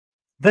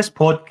This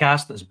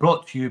podcast is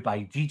brought to you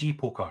by GG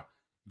Poker.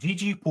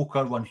 GG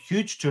Poker won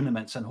huge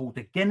tournaments and hold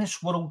the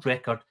Guinness World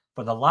Record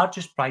for the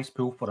largest prize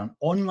pool for an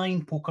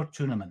online poker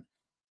tournament.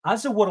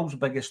 As the world's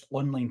biggest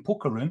online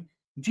poker room,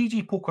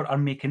 GG Poker are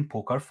making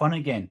poker fun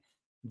again.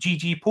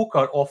 GG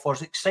Poker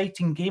offers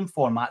exciting game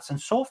formats and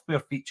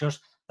software features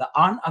that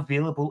aren't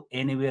available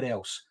anywhere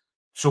else.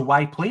 So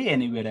why play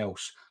anywhere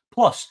else?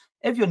 Plus,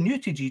 if you're new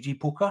to GG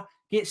Poker,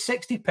 get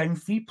 £60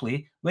 free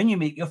play when you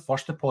make your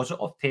first deposit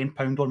of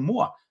 £10 or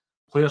more.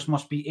 Players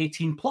must be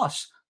 18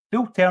 plus.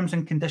 Full terms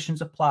and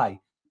conditions apply.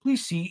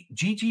 Please see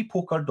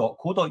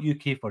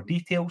ggpoker.co.uk for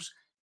details.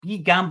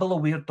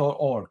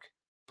 BeGambleAware.org.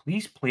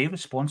 Please play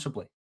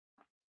responsibly.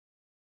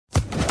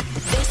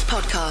 This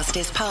podcast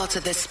is part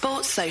of the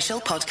Sports Social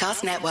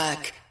Podcast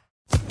Network.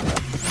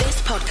 This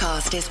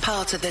podcast is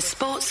part of the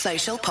Sports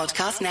Social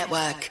Podcast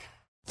Network.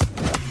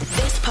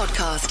 This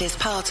podcast is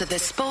part of the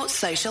Sports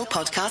Social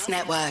Podcast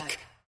Network.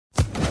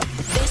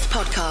 This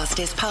podcast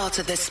is part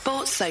of the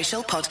Sports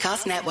Social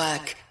Podcast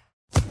Network.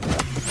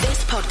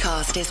 This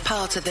podcast is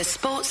part of the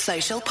Sports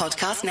Social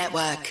Podcast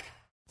Network.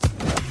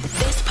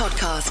 This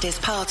podcast is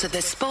part of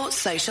the Sports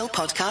Social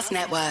Podcast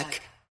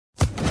Network.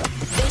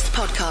 This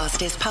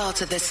podcast is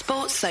part of the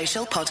Sports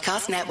Social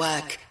Podcast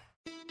Network.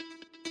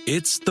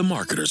 It's The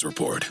Marketer's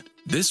Report.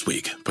 This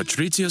week,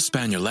 Patrizia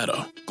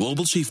Spagnoletto,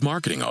 Global Chief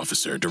Marketing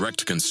Officer,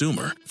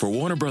 Direct-to-Consumer for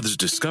Warner Brothers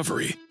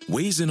Discovery,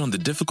 weighs in on the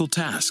difficult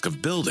task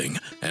of building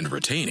and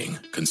retaining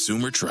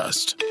consumer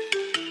trust.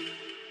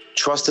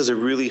 Trust is a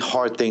really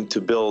hard thing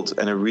to build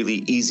and a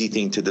really easy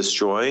thing to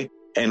destroy,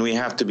 and we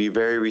have to be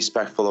very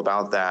respectful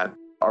about that.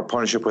 Our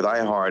partnership with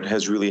iHeart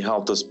has really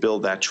helped us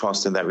build that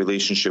trust and that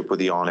relationship with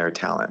the on-air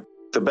talent.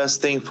 The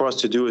best thing for us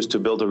to do is to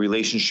build a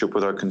relationship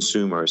with our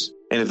consumers.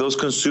 And if those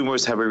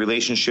consumers have a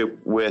relationship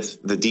with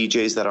the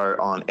DJs that are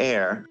on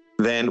air,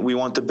 then we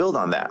want to build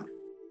on that.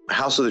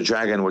 House of the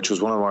Dragon, which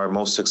was one of our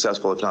most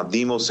successful, if not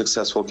the most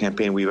successful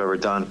campaign we've ever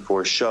done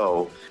for a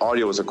show,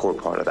 audio was a core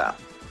part of that.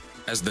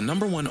 As the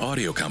 #1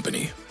 audio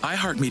company,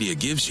 iHeartMedia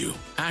gives you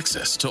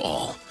access to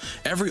all.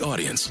 Every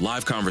audience,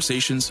 live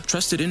conversations,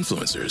 trusted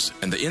influencers,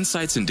 and the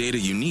insights and data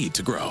you need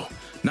to grow.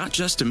 Not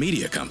just a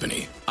media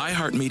company,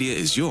 iHeartMedia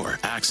is your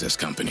access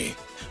company.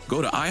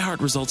 Go to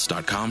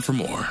iHeartResults.com for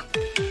more.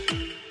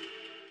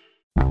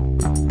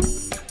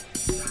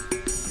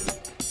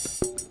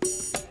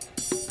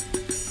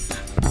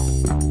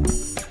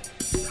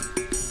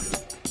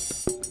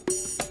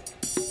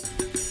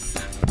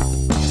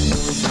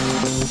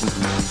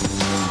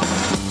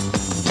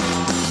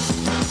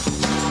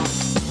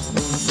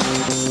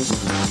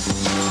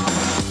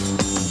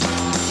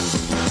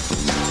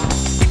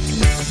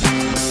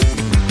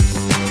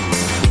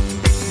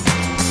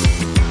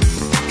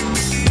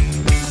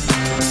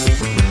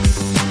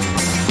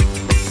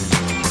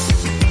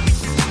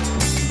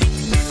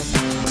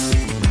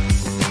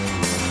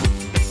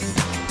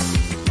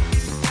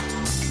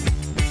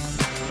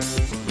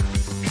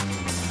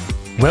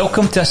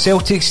 Welcome to A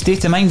Celtic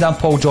State of Mind. I'm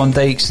Paul John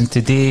Dykes, and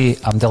today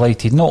I'm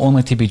delighted not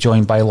only to be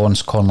joined by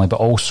Lawrence Conley but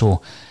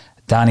also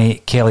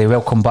Danny Kelly.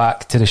 Welcome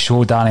back to the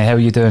show, Danny. How are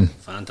you doing?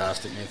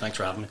 Fantastic, mate. Thanks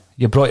for having me.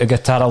 You brought your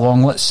guitar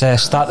along. Let's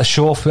start the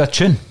show off with a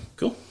tune.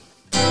 Cool.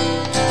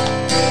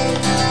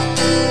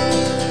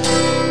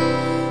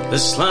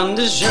 This land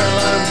is your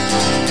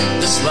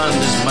land, this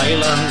land is my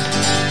land.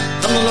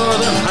 From the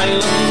Northern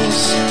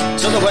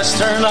Highlands to the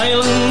Western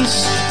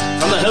Islands,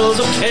 from the hills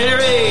of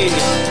Kerry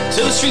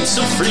to the streets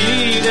of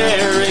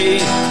Freedery,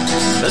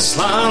 this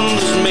land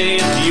was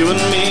made for you and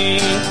me.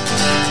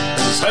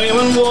 As I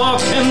went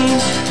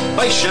walking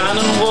by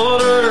Shannon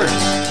Water,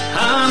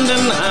 hand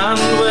in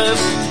hand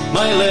with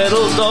my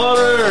little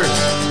daughter,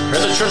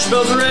 heard the church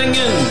bells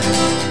ringing,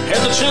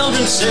 heard the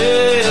children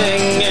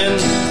singing.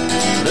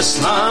 This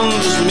land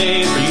was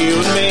made for you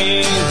and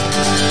me.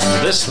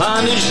 This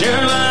land is your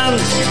land,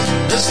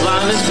 this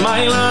land is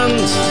my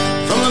land.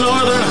 From the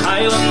Northern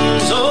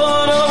Highlands,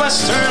 oh, to the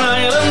Western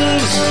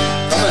Islands,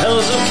 from the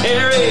hills of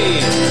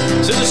Kerry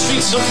to the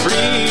streets of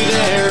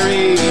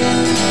Freedery,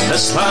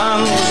 this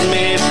land was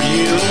made for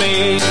you and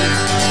me.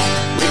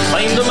 We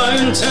climbed a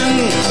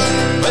mountain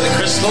by the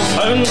crystal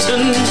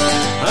fountain,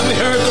 and we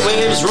heard the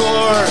waves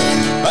roar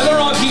by the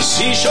rocky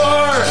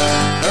seashore.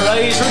 Her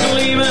eyes were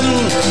gleaming,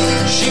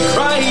 she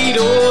cried,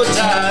 oh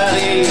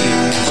daddy,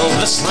 oh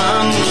this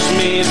land was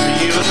made for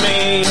you and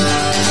me.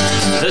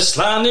 This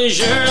land is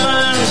your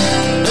land,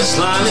 this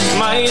land is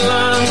my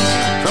land.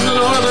 From the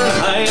Northern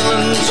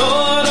Highlands,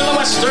 oh, to the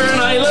Western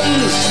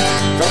Islands,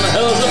 from the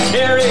hills of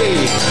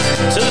Kerry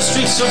to the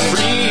streets of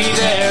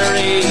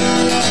Freedery,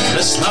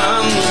 this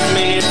land was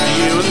made for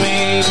you and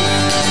me.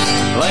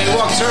 Well, I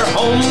walked her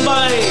home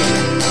by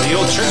the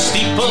old church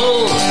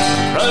steeple,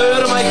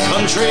 proud of my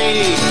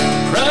country,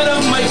 proud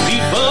of my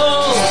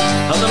people,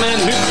 of the men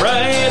who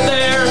cried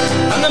there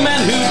and the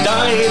men who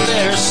died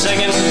there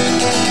singing.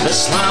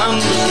 This land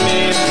was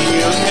made for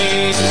you and me.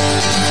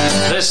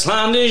 This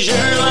land is your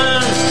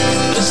land,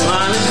 this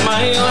land is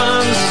my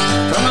land.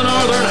 From the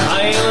Northern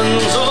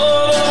Highlands,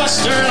 oh, to the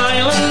Western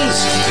Islands,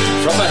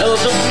 from the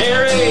hills of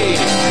Kerry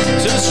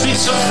to the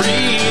streets of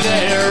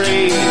Freedery,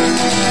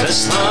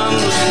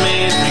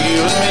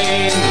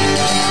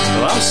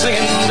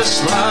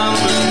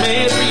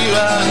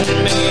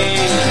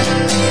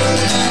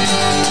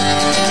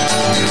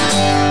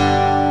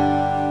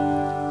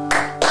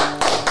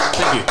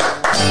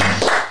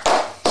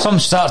 Some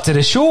start to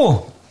the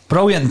show.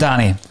 Brilliant,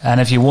 Danny.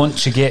 And if you want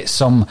to get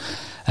some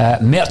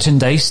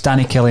merchandise,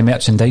 Danny Kelly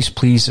merchandise,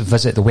 please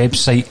visit the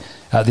website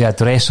at the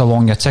address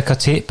along your ticker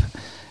tape.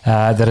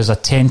 There is a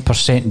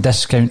 10%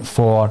 discount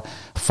for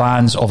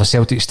fans of A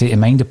Celtic State of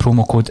Mind. The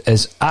promo code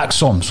is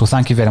AXOM. So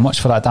thank you very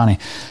much for that, Danny.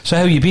 So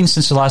how have you been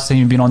since the last time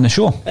you've been on the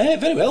show?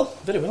 Very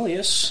well,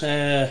 yes.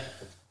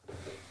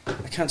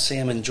 I can't say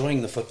I'm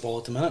enjoying the football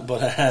at the minute,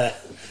 but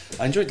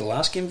I enjoyed the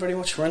last game very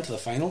much. We're into the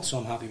final, so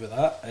I'm happy with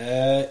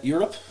that.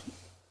 Europe,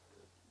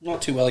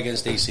 not too well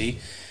against AC.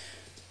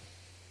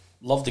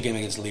 Loved the game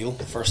against Lille.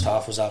 The first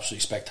half was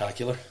absolutely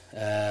spectacular.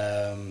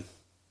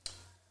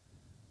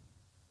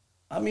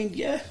 I mean,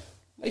 yeah,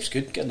 life's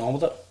good, getting on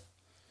with it.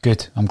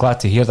 Good. I'm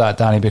glad to hear that,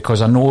 Danny,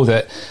 because I know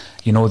that,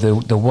 you know,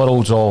 the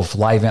world of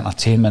live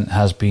entertainment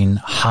has been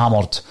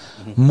hammered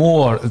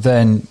more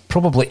than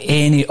probably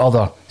any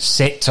other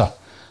sector.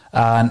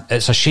 And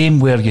it's a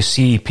shame where you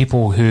see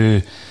people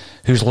whose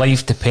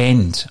life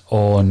depend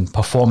on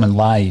performing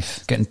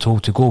live getting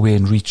told to go away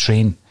and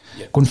retrain.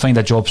 Yep. Go and find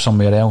a job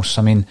somewhere else.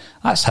 I mean,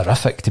 that's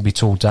horrific to be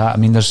told that. I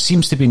mean, there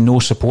seems to be no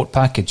support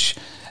package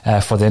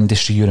for the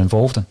industry you're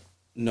involved in.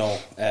 No.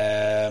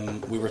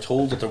 We were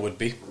told that there would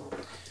be.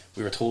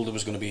 We were told there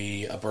was going to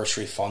be a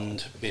bursary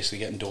fund basically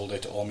getting doled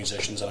out to all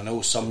musicians. And I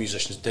know some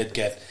musicians did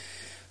get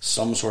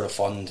some sort of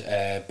fund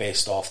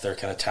based off their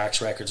kind of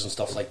tax records and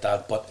stuff like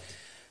that. But,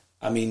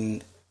 I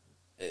mean,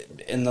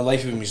 in the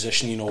life of a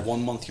musician, you know,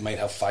 1 month you might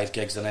have 5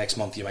 gigs, the next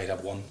month you might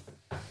have 1.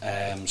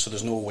 So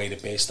there's no way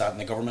to base that. And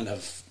the government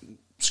have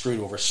screwed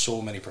over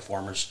so many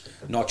performers,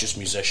 not just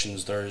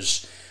musicians.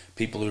 There's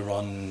people who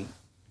run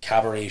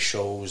cabaret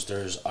shows,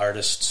 there's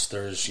artists,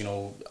 there's, you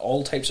know,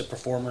 all types of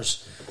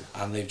performers,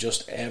 and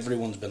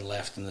everyone's been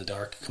left in the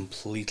dark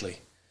completely.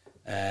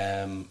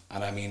 And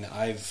I mean,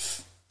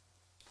 I've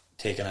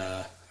taken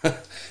a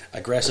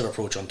aggressive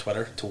approach on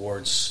Twitter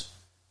towards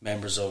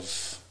members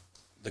of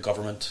the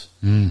government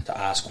to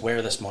ask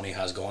where this money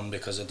has gone,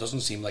 because it doesn't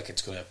seem like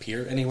it's going to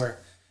appear anywhere.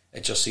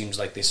 It just seems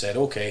like they said,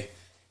 okay,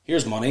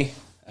 here's money,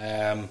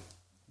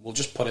 we'll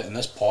just put it in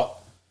this pot,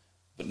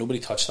 but nobody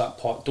touch that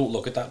pot, don't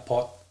look at that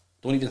pot,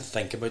 don't even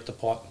think about the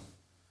pot.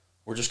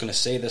 We're just going to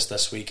say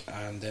this week,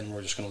 and then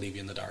we're just going to leave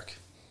you in the dark.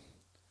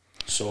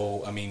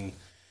 So, I mean,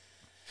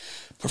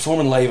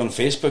 performing live on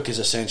Facebook is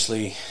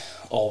essentially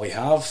all we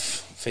have.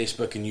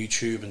 Facebook and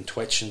YouTube and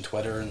Twitch and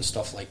Twitter and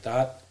stuff like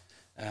that.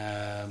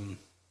 The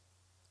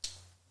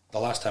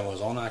last time I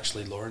was on,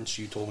 actually, Lawrence,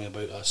 you told me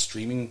about a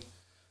streamable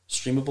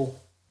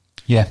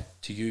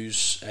to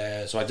use.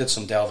 So I did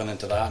some delving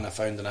into that, and I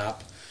found an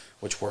app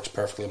which works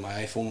perfectly on my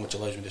iPhone, which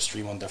allows me to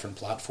stream on different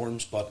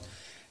platforms. But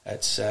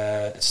it's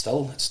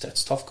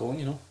tough going,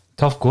 you know.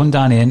 Tough going,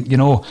 Danny, and you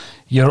know,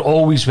 you're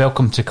always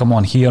welcome to come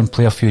on here and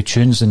play a few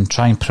tunes and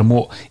try and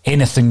promote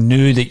anything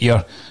new that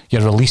you're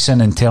releasing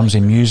in terms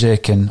of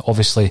music. And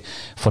obviously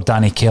for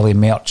Danny Kelly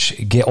merch,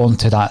 get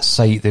onto that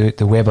site.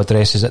 The web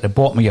address is at the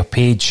bottom of your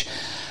page,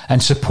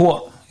 and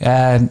support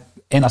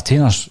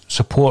entertainers,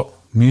 support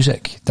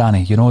music,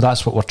 Danny. You know,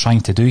 that's what we're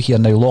trying to do here.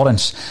 Now,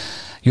 Lawrence,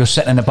 you're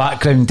sitting in the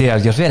background there.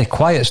 You're very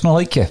quiet. It's not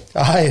like you.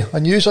 Aye,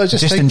 and usually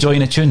just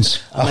enjoying the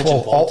tunes. I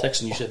mentioned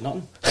politics and you said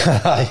nothing.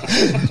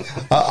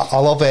 I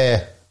love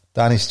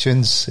Danny's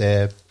tunes,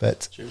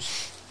 but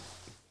cheers.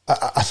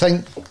 I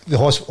think the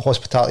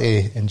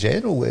hospitality in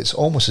general, it's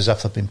almost as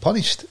if they've been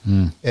punished.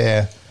 And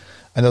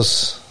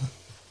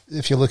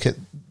if you look at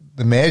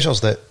the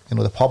measures that, you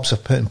know, the pubs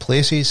have put in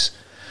places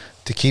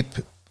to keep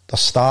their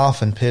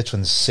staff and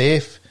patrons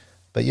safe,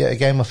 but yet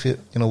again, if you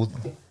know,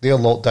 they're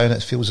locked down,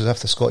 it feels as if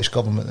the Scottish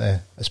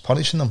Government is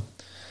punishing them.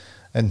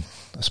 And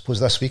I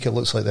suppose this week it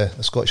looks like the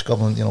Scottish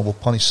Government, you know, will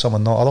punish some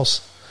and not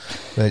others.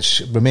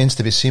 Which remains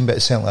to be seen, but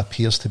it certainly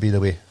appears to be the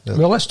way.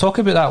 Well, let's talk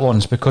about that,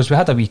 Lawrence, because we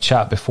had a wee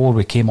chat before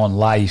we came on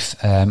live,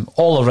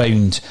 all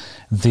around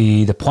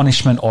the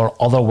punishment or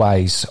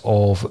otherwise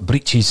of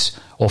breaches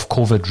of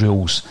COVID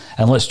rules.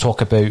 And let's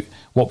talk about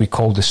what we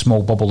call the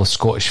small bubble of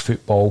Scottish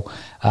football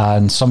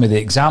and some of the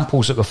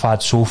examples that we've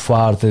had so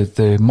far,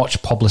 the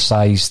much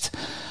publicised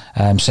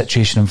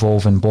situation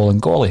involving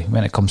Bolingoli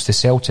when it comes to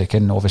Celtic,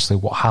 and obviously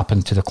what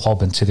happened to the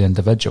club and to the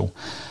individual.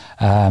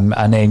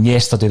 And then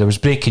yesterday there was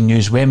breaking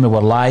news when we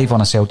were live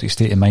on A Celtic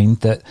State of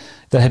Mind that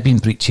there had been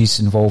breaches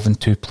involving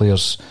 2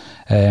 players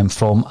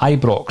from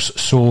Ibrox.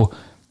 So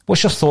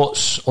what's your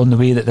thoughts on the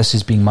way that this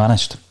is being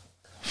managed?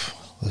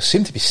 Well, it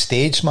seemed to be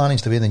stage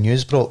managed the way the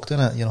news broke,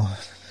 didn't it? You know,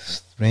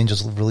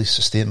 Rangers released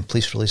a statement,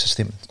 police released a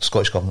statement,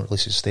 Scottish Government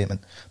released a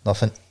statement.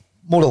 Nothing,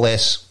 more or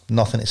less,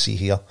 nothing to see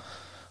here.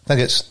 I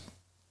think it's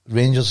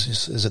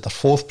Rangers, is it their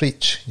 4th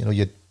breach? You know,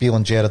 you'd Bale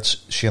and Gerrard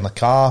sharing a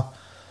car,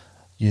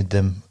 you'd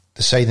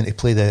deciding to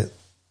play the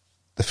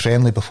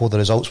friendly before the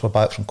results were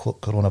back from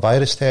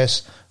coronavirus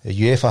tests.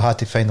 UEFA had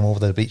to find them over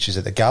their breaches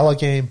at the Gala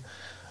game,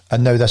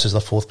 and now this is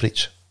their 4th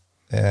breach.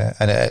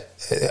 And it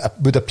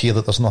would appear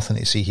that there's nothing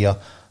to see here.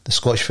 The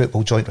Scottish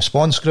Football Joint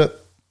Response Group,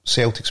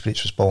 Celtic's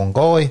breach was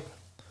Bolingoli,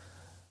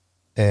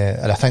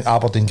 and I think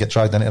Aberdeen get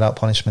dragged into that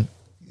punishment,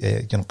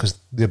 you know, because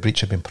their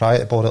breach had been prior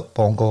to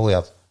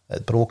Bolingoli,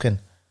 had broken.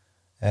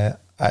 And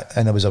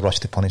and there was a rush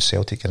to punish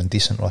Celtic, an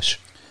indecent rush.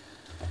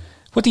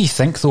 What do you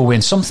think, though,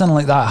 when something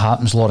like that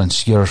happens,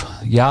 Lawrence? You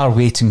are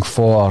waiting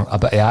for a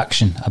bit of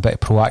action, a bit of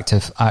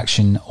proactive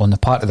action on the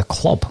part of the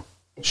club,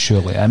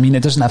 surely. I mean,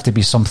 it doesn't have to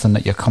be something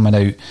that you're coming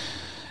out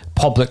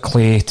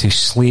publicly to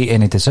slate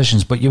any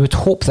decisions, but you would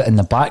hope that in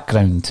the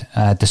background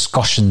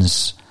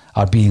discussions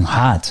are being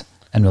had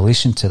in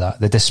relation to that,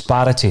 the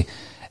disparity,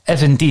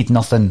 if indeed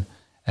nothing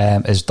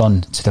is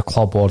done to the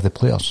club or the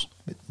players.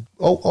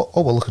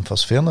 All we're looking for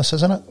is fairness,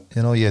 isn't it?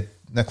 You know, you had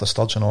Nicola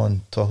Sturgeon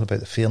on talking about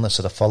the fairness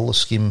of the furlough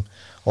scheme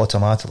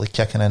automatically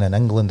kicking in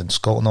England and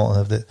Scotland, all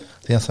have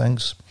their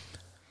things.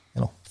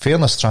 You know,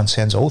 fairness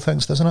transcends all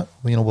things, doesn't it?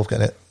 You know, we've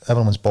got it.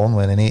 Everyone's born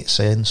with an innate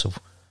sense of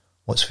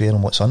what's fair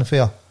and what's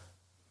unfair.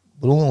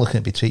 We're only looking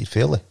to be treated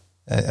fairly,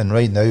 and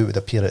right now it would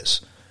appear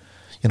it's,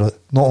 you know,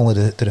 not only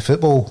do the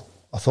football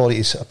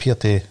authorities appear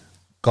to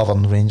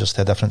govern Rangers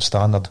to a different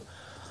standard.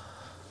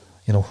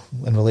 You know,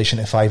 in relation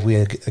to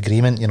 5-way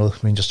agreement, you know,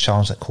 Rangers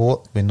challenged at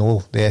court. We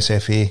know the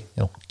SFA, you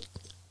know,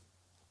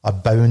 are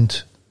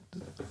bound,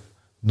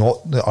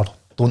 or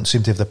don't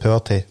seem to have the power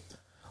to,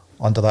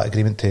 under that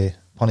agreement, to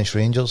punish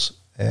Rangers.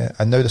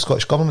 And now the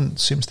Scottish Government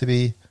seems to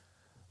be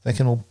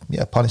thinking, well,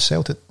 yeah, punish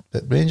Celtic,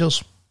 but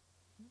Rangers,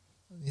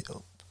 you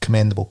know,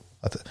 commendable.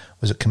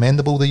 Was it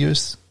commendable they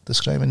used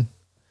describing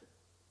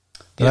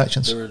their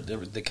actions?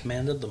 They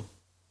commended them.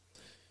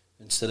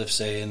 Instead of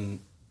saying,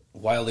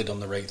 while they done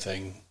the right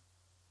thing,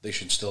 they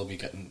should still be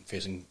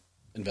facing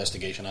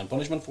investigation and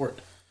punishment for it.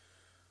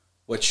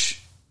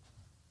 Which,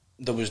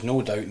 there was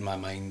no doubt in my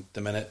mind,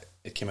 the minute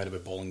it came out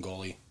about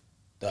Bolingoli,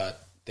 that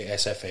the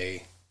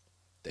SFA,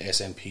 the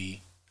SNP,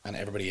 and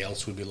everybody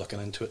else would be looking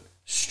into it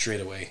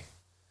straight away.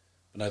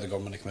 But now the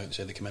government have come out and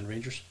said they commend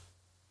Rangers.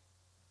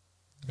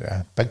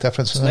 Yeah, big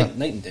difference. It's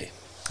night and day.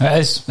 It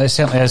is, it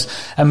certainly is.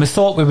 And we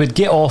thought we would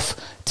get off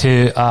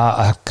to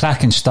a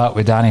cracking start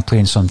with Danny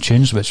playing some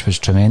tunes, which was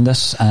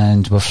tremendous,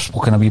 and we've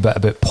spoken a wee bit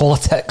about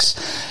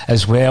politics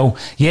as well.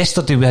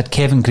 Yesterday we had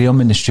Kevin Graham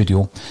in the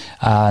studio,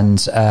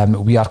 and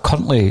we are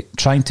currently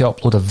trying to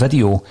upload a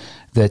video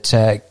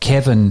that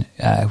Kevin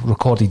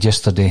recorded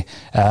yesterday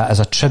as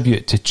a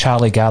tribute to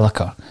Charlie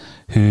Gallagher,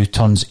 who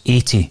turns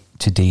 80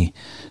 today.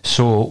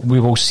 So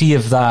we will see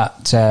if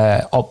that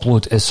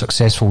upload is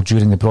successful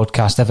during the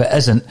broadcast. If it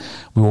isn't,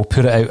 we will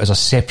put it out as a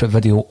separate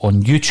video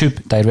on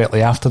YouTube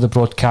directly after the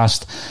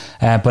broadcast.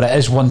 But it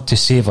is one to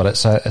savour.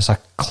 It's a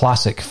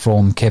classic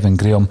from Kevin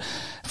Graham,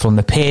 from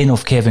the pen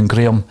of Kevin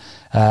Graham,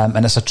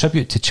 and it's a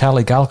tribute to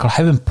Charlie Gallagher.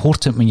 How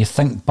important, when you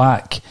think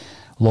back,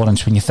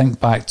 Lawrence, when you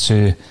think back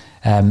to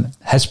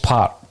his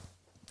part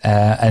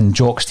in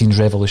Jock Stein's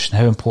revolution,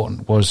 how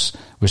important was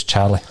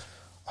Charlie?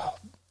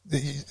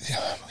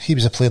 He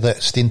was a player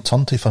that Stein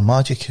turned to for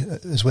magic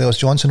as well as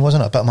Johnson,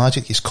 wasn't it? A bit of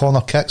magic. His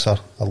corner kicks are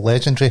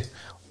legendary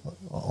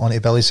onto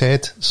Billy's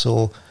head.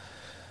 So,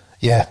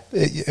 yeah,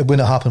 it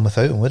wouldn't have happened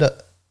without him, would it?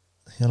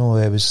 You know,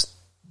 it was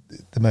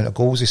the amount of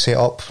goals he set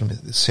up from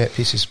the set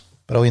pieces,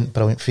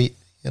 brilliant feet.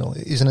 You know,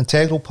 he's an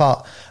integral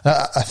part.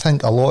 I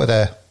think a lot of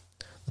the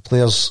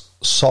players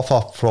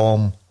suffer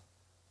from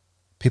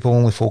people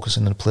only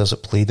focusing on the players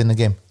that played in the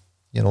game.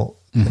 You know,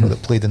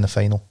 that played in the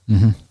final.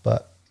 Mm-hmm.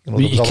 But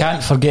you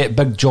can't forget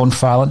Big John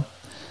Fallon,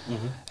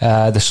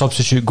 the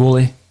substitute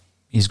goalie.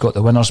 He's got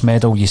the winner's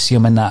medal. You see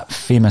him in that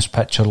famous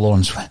picture,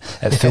 Lawrence,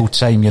 at full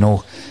time, you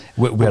know,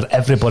 where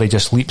everybody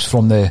just leaps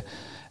from the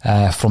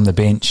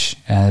bench.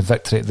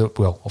 Victory.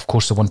 Well, of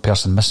course, the one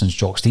person missing is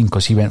Jock Stein,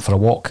 because he went for a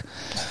walk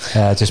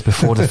just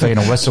before the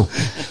final whistle.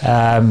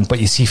 But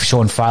you see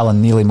Sean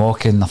Fallon nearly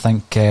mocking, I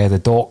think,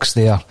 the Docks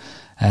there,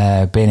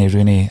 Benny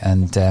Rooney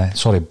and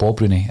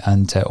Bob Rooney,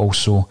 and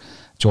also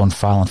John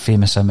Fallon.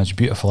 Famous image,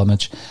 beautiful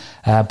image.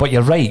 But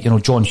you're right, you know,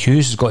 John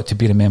Hughes has got to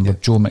be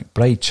remembered, Joe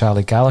McBride,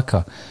 Charlie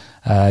Gallagher.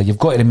 You've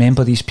got to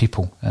remember these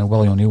people, and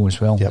Willie O'Neill as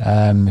well,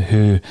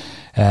 who,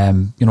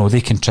 you know,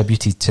 they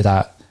contributed to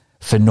that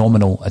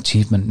phenomenal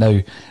achievement. Now,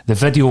 the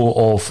video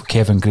of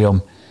Kevin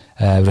Graham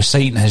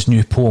reciting his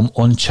new poem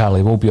on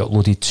Charlie will be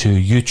uploaded to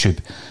YouTube,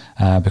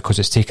 because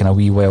it's taken a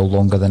wee while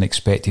longer than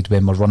expected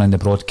when we're running the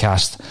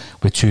broadcast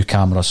with two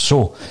cameras.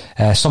 So,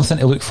 something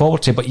to look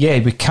forward to. But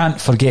yeah, we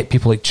can't forget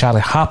people like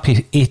Charlie. Happy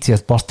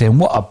 80th birthday, and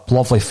what a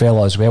lovely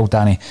fella as well,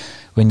 Danny,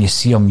 when you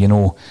see him, you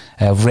know,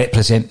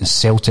 representing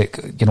Celtic,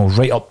 you know,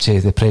 right up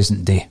to the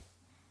present day.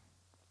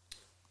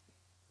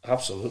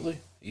 Absolutely.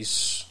 It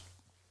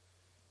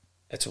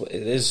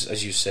is,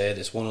 as you said,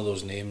 it's one of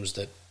those names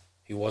that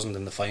he wasn't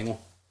in the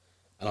final.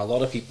 And a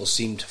lot of people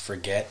seem to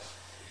forget.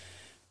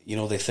 You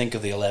know, they think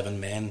of the 11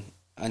 men,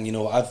 and you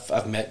know,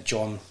 I've met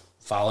John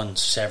Fallon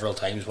several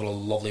times. What a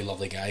lovely,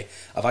 lovely guy.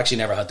 I've actually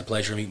never had the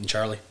pleasure of meeting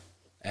Charlie,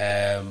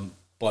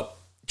 but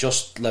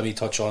just let me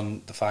touch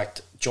on the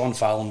fact John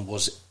Fallon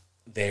was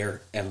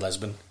there in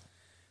Lisbon,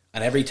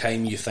 and every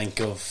time you think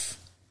of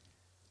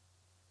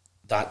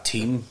that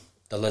team,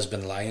 the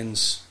Lisbon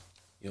Lions,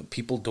 you know,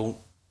 people don't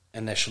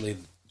initially.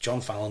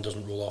 John Fallon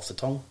doesn't roll off the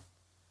tongue,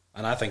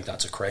 and I think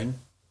that's a crime.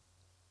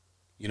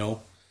 You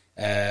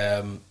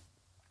know.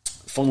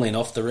 Funnily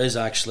enough, there is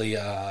actually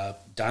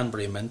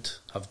Danbury Mint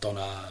have done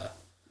a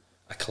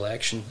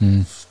collection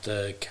of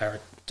the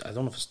carat. I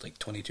don't know if it's like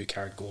 22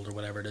 karat gold or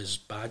whatever it is,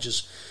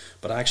 badges,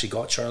 but I actually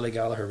got Charlie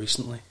Gallagher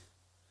recently.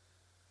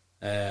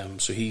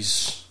 So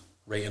he's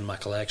right in my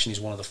collection.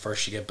 He's one of the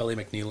first. You get Billy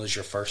McNeil as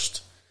your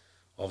first,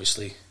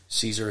 obviously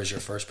Caesar is your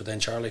first, but then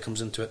Charlie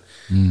comes into it,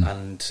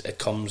 and it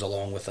comes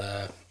along with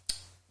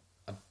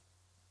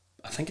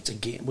I think it's a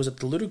game. Was it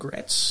the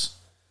Ludogorets?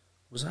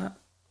 Was that?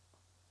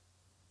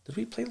 Did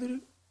we play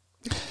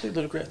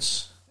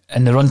Ludogorets?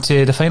 In the run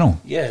to the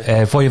final?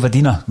 Yeah.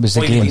 Vojvodina was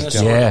the game.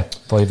 Yeah,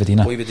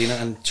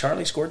 Vojvodina. And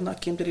Charlie scored in that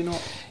game, did he not?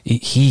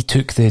 He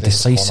took the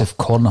decisive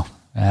corner.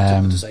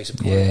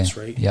 That's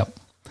right. Yep.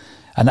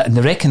 And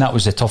I reckon that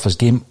was the toughest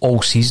game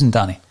all season,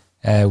 Danny.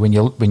 When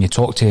you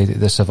talk to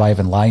the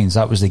surviving Lions,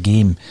 that was the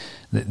game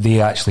that they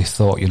actually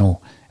thought,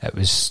 it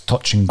was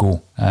touch and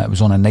go. It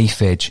was on a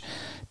knife edge.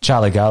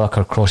 Charlie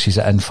Gallagher crosses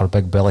it in for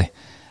Big Billy.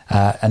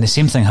 And the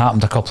same thing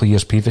happened a couple of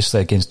years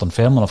previously against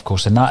Dunfermline, of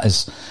course, and that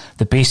is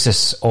the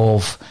basis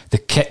of the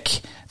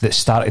kick that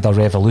started a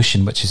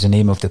revolution, which is the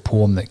name of the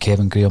poem that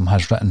Kevin Graham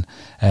has written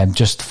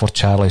just for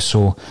Charlie.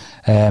 So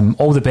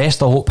all the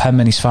best. I hope him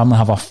and his family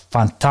have a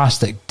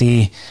fantastic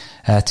day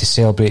to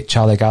celebrate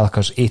Charlie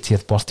Gallagher's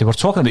 80th birthday. We're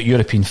talking about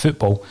European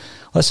football.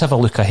 Let's have a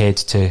look ahead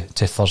to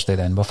Thursday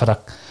then. We've had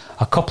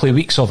a couple of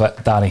weeks of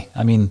it, Danny.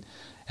 I mean,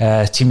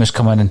 team has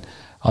come in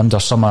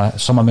under some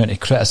amount of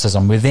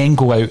criticism. We then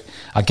go out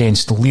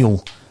against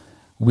Lille.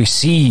 We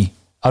see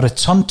a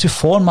return to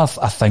form, I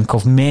think,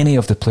 of many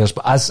of the players,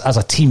 but as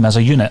a team, as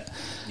a unit.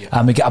 Yeah.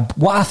 And we get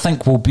what I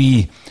think will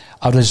be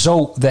a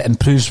result that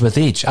improves with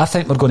age. I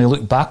think we're going to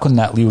look back on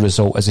that Lille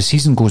result as the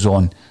season goes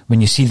on, when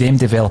you see them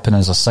developing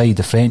as a side,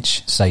 the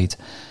French side,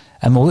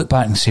 and we'll look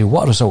back and say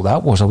what a result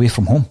that was away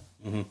from home.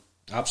 Mm-hmm.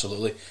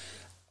 Absolutely.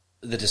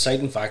 The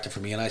deciding factor for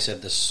me, and I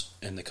said this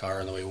in the car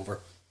on the way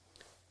over,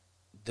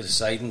 the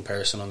deciding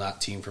person on that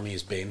team for me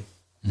is Bain.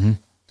 Mm-hmm.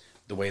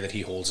 The way that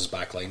he holds his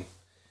back line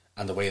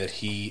and the way that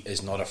he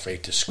is not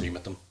afraid to scream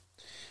at them.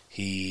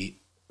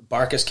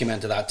 Barkas came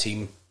into that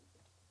team.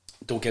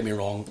 Don't get me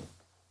wrong,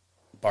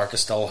 Barkas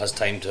still has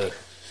time to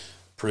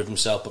prove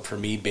himself, but for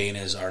me, Bain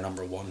is our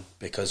number one,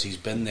 because he's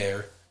been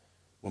there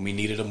when we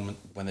needed him,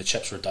 when the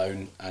chips were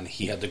down, and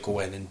he had to go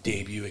in and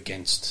debut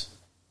against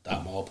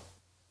that mob,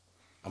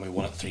 and we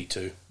won it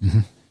 3-2. Mm-hmm.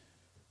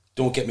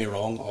 Don't get me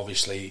wrong,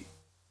 obviously,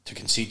 to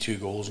concede 2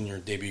 goals in your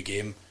debut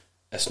game,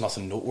 it's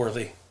nothing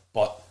noteworthy,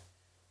 but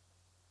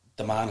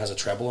the man has a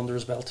treble under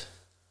his belt.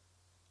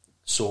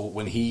 So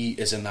when he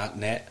is in that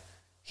net,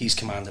 he's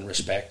commanding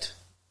respect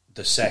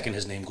the second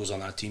his name goes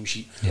on that team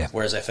sheet. Yeah.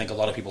 Whereas I think a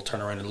lot of people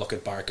turn around and look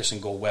at Barkas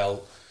and go,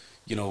 well,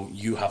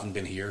 you haven't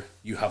been here.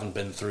 You haven't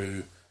been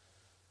through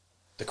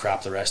the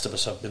crap the rest of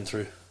us have been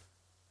through.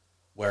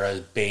 Whereas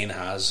Bain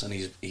has, and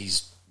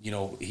he's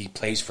he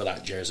plays for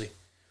that jersey.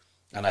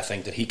 And I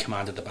think that he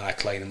commanded the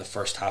back line in the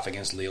first half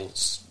against Lille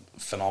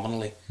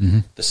phenomenally. Mm-hmm.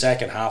 The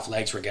second half,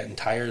 legs were getting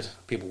tired.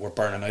 People were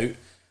burning out.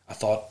 I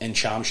thought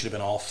Incham should have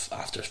been off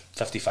after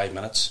 55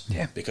 minutes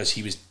because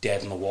he was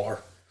dead in the water.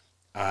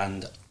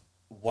 And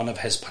one of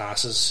his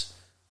passes...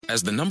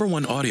 As the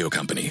 #1 audio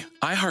company,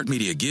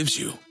 iHeartMedia gives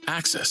you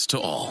access to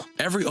all.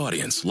 Every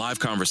audience, live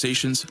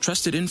conversations,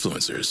 trusted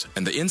influencers,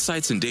 and the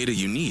insights and data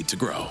you need to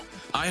grow.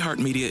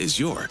 iHeartMedia is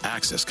your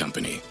access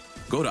company.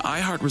 Go to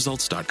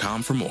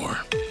iHeartResults.com for more.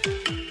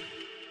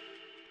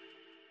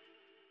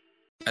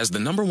 As the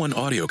 #1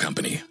 audio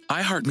company,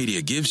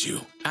 iHeartMedia gives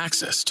you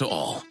access to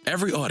all.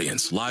 Every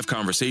audience, live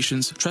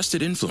conversations,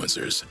 trusted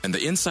influencers, and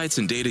the insights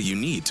and data you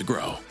need to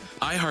grow.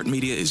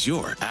 iHeartMedia is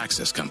your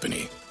access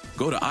company.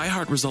 Go to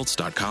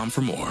iHeartResults.com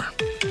for more.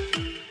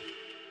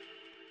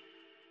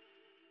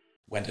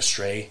 Went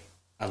astray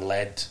and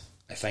led,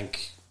 I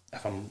think,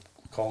 if I'm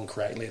recalling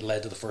correctly, it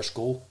led to the first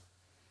goal,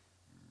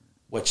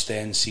 which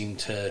then seemed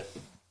to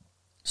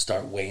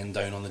start weighing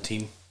down on the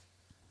team.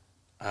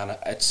 And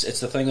it's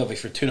the thing of,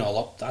 if you're 2-0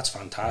 up, that's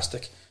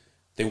fantastic.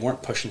 They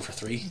weren't pushing for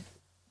 3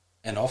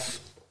 enough,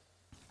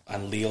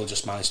 and Lille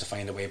just managed to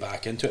find a way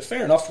back into it.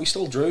 Fair enough, we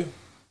still drew.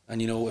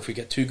 And, if we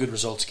get 2 good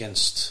results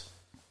against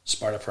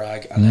Sparta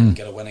Prague and then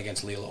get a win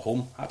against Lille at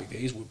home, happy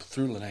days, we'll be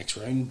through the next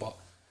round. But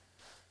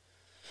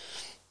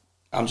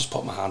I'm just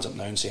putting my hands up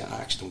now and saying I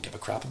actually don't give a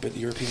crap about the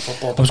European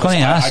football. I was going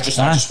to ask.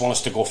 I just want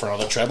us to go for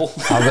another treble.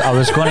 I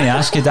was going to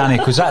ask you, Danny,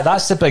 because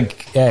that's the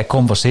big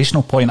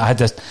conversational point. I had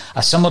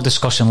a similar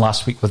discussion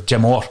last week with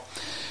Jim Orr,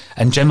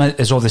 and Jim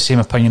is of the same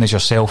opinion as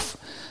yourself.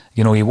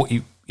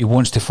 He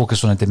wants to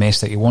focus on a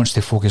domestic. He wants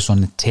to focus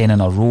on the 10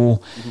 in a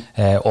row.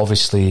 Mm-hmm.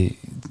 Obviously,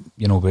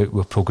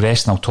 we're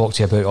progressing. I'll talk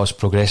to you about us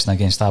progressing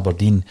against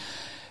Aberdeen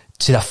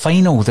to the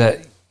final.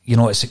 That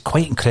it's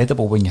quite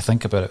incredible when you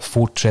think about it.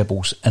 4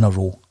 trebles in a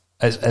row.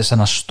 It's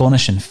an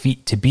astonishing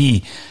feat to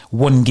be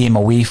 1 game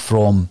away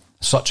from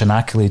such an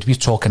accolade. We're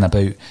talking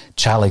about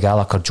Charlie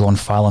Gallagher, John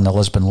Fallon, the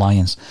Lisbon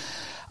Lions,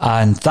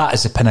 and that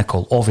is the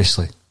pinnacle.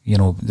 Obviously,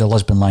 the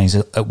Lisbon Lions,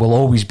 it will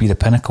always be the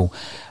pinnacle.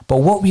 But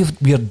what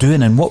we are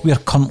doing and what we are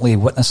currently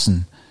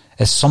witnessing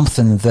is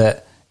something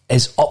that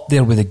is up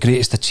there with the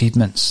greatest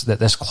achievements that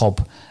this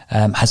club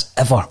has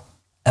ever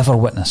ever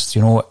witnessed.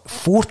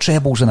 4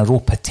 trebles in a row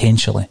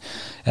potentially.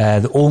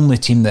 The only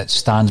team that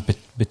stands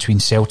between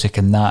Celtic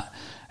and that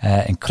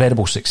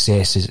incredible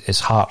success is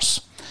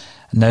Hearts.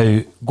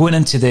 Now, going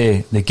into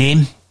the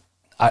game,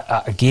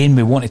 again,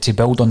 we wanted to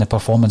build on the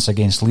performance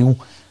against Lille.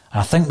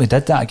 I think we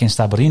did that against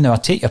Aberdeen. Now, I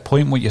take your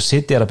point, what you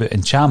said there about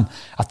Ncham.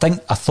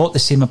 I thought the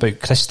same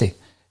about Christie,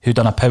 who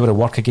done a power of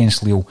work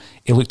against Lille.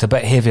 He looked a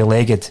bit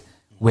heavy-legged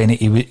when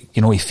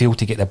he failed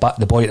to get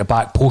the boy at the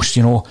back post,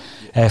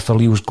 for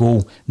Lille's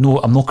goal. No,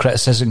 I'm not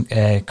criticising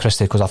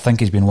Christie, because I think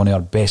he's been one of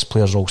our best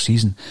players all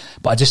season.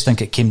 But I just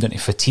think it came down to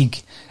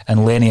fatigue,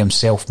 and Lenny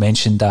himself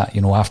mentioned that,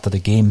 after the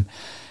game.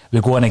 We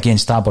go in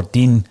against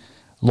Aberdeen.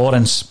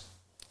 Lawrence,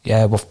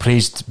 we've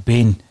praised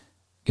Bain,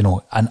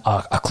 and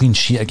a clean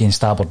sheet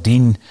against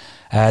Aberdeen.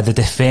 The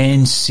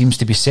defence seems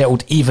to be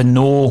settled, even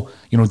though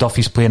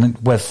Duffy's playing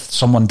with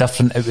someone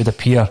different, it would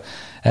appear,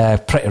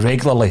 pretty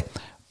regularly.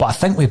 But I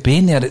think with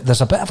Bain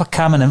there's a bit of a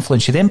calming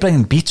influence. You then bring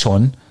in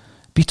Beaton.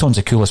 Beaton's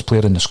the coolest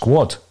player in the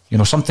squad.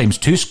 Sometimes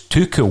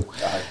too cool.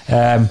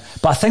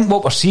 But I think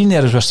what we're seeing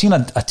there is we're seeing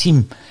a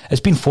team.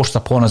 It's been forced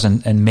upon us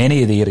in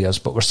many of the areas,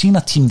 but we're seeing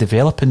a team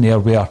developing there.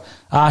 Where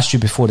I asked you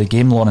before the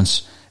game,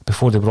 Lawrence,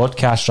 before the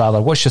broadcast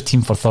rather, what's your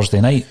team for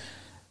Thursday night?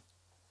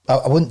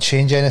 I wouldn't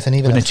change anything,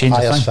 even if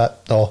Ayer's fit.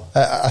 No,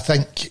 I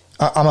think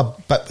I'm a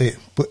bit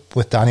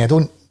with Danny. I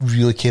don't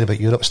really care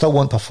about Europe. I still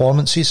want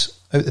performances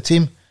out of the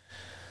team.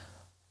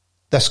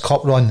 This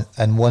cup run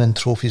and winning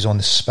trophies on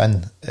the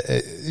spin,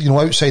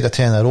 outside of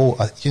 10 in a row,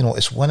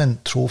 it's winning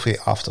trophy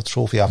after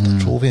trophy after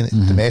trophy,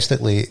 and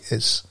domestically,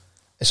 it's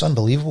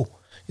unbelievable.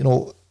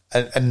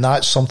 And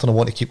that's something I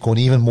want to keep going,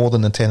 even more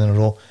than the 10 in a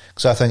row.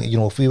 Because I think,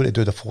 if we were to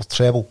do the 4th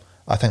treble,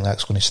 I think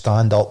that's going to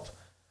stand up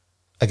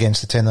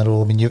against the 10 in a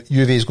row. I mean,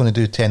 Juve is going to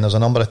do 10. There's a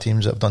number of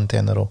teams that have done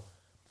 10 in a row.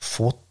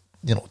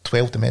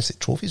 12 domestic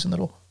trophies in a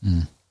row.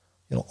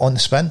 On the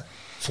spin,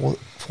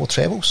 four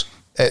trebles.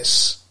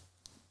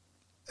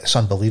 It's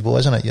unbelievable,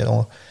 isn't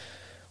it?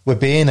 With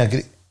Bain, I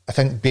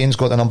think Bain's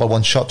got the number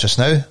 1 shot just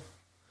now.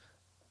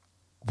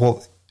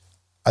 Well,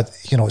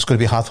 it's going to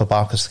be hard for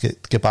Barkas to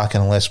get back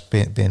in unless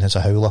Bain has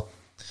a howler.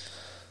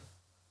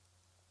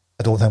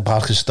 I don't think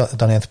Barkas has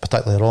done anything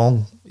particularly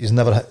wrong. He's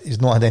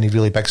not had any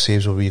really big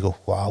saves where we go,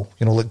 wow.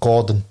 Like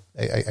Gordon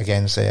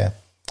against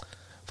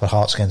for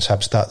Hearts against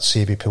Hibs, that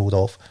save he pulled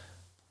off.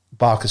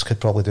 Barkas could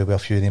probably do with a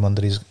few of them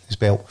under his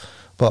belt,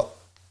 but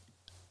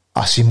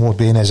I see more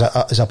Bain as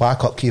a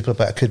backup keeper,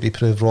 but it could be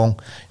proved wrong.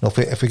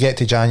 If we get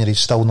to January, he's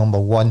still number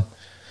 1.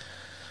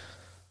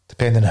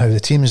 Depending on how the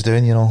team's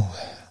doing,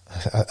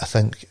 I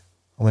think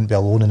I wouldn't be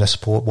alone in this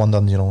sport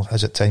wondering,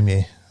 is it time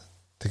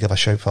to give a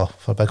shout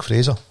for Big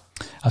Fraser?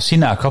 I've seen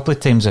that a couple of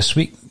times this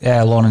week,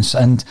 Lawrence,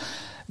 and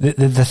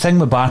the thing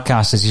with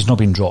Barkas is he's not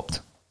been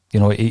dropped.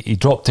 He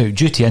dropped out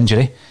due to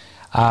injury,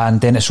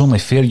 and then it's only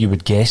fair, you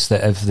would guess,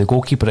 that if the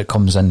goalkeeper that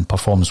comes in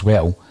performs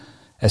well,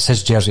 it's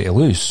his jersey to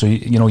lose. So,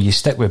 you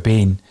stick with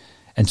Bain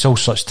until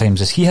such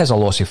times as he has a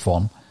loss of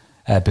form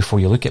before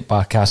you look at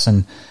Barkas.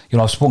 And,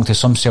 I've spoken to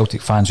some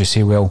Celtic fans who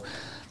say, well,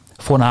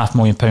 £4.5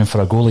 million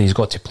for a goalie, he's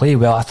got to play.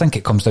 Well, I think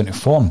it comes down to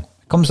form.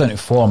 It comes down to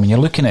form. And you're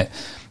looking at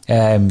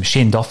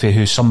Shane Duffy,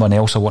 who's someone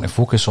else I want to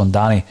focus on,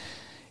 Danny.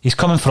 He's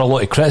coming for a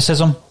lot of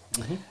criticism.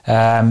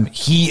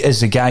 He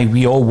is the guy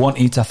we all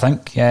wanted, I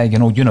think.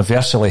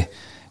 Universally,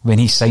 when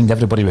he signed,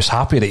 everybody was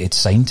happy that he'd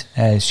signed.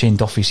 Shane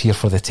Duffy's here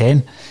for the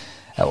 10.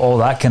 All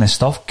that kind of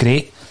stuff,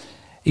 great.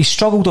 He's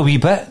struggled a wee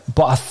bit,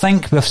 but I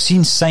think we've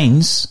seen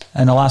signs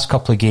in the last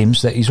couple of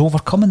games that he's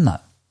overcoming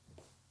that.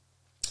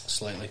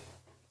 Slightly.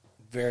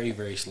 Very,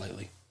 very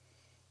slightly.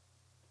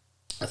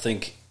 I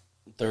think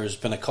there's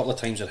been a couple of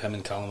times that him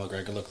and Callum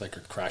McGregor look like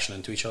they're crashing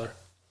into each other.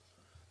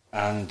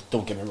 And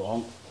don't get me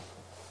wrong,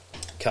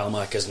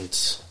 Calmac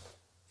isn't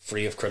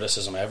free of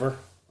criticism ever.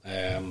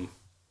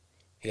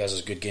 He has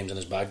his good games and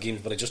his bad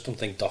games, but I just don't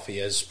think Duffy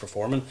is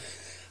performing.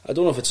 I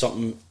don't know if it's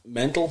something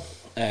mental,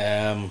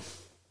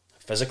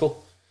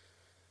 physical.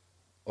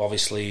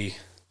 Obviously,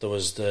 there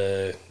was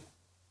the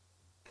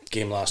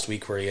game last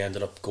week where he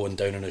ended up going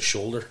down on his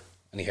shoulder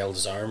and he held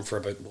his arm for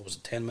about,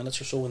 10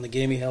 minutes or so in the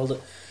game he held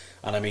it.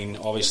 And I mean,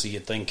 obviously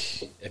you'd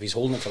think if he's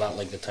holding it for that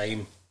length of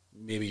time,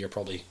 maybe you're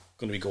probably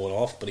going to be going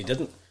off, but he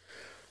didn't.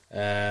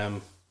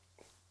 I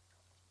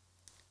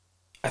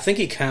think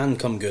he can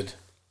come good.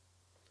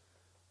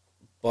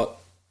 But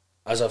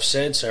as I've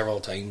said several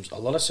times, a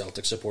lot of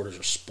Celtic supporters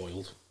are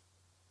spoiled.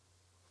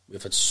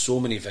 We've had so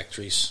many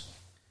victories.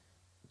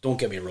 Don't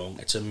get me wrong,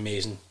 it's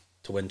amazing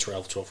to win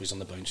 12 trophies on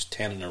the bounce,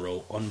 10 in a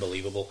row,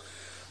 unbelievable.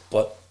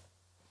 But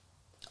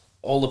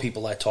all the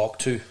people I talk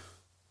to,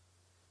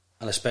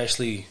 and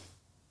especially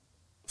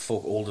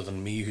folk older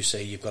than me who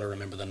say you've got to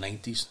remember the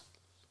 90s,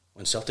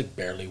 when Celtic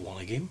barely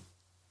won a game.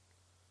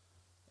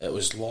 It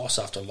was loss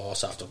after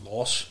loss after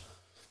loss.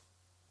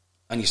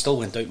 And you still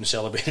went out and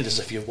celebrated as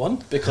if you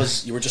won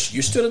because you were just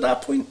used to it at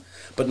that point.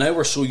 But now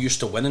we're so used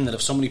to winning that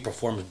if somebody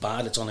performs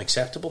bad, it's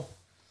unacceptable.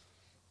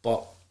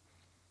 But,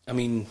 I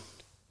mean,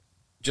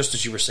 just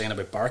as you were saying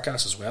about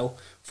Barkas as well,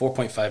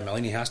 4.5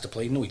 million, he has to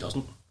play. No, he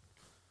doesn't.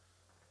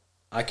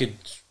 I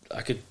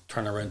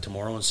turn around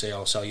tomorrow and say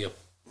I'll sell you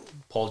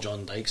Paul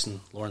John Dykes and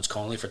Lawrence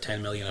Connolly for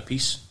 10 million a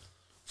piece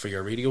for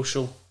your radio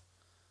show.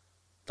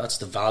 That's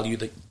the value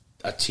that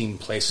a team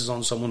places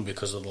on someone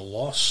because of the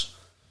loss.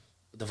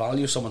 The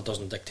value of someone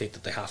doesn't dictate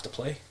that they have to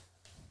play.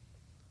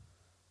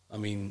 I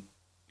mean,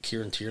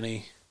 Kieran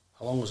Tierney,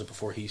 how long was it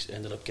before he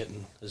ended up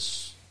getting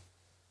his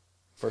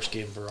first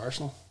game for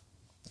Arsenal?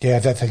 Yeah, I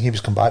think he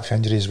was come back for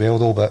injury as well,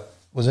 though, but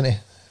wasn't he?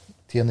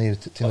 Tierney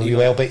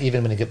well, but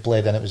even when he got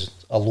bled in, it was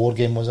a lower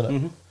game, wasn't it?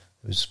 Mm-hmm.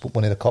 It was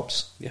one of the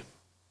cups. Yeah.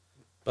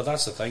 But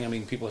that's the thing. I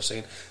mean, people are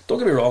saying, don't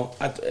get me wrong,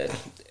 at the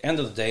end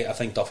of the day, I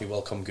think Duffy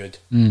will come good.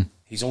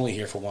 He's only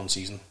here for one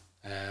season,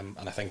 and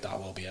I think that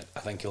will be it. I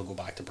think he'll go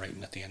back to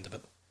Brighton at the end of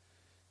it.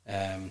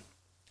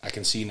 I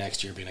can see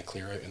next year being a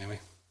clear out anyway.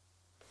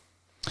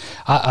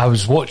 I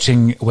was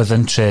watching with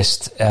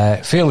interest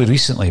fairly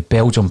recently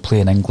Belgium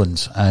playing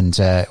England, and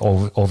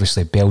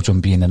obviously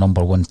Belgium being the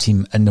number one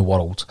team in the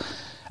world,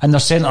 and their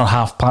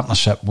centre-half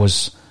partnership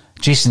was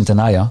Jason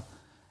Denayer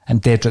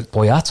and Dedrick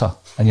Boyata,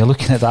 and you're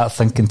looking at that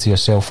thinking to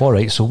yourself, all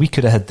right, so we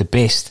could have had the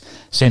best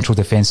central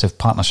defensive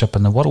partnership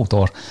in the world,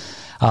 or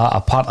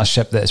a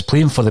partnership that is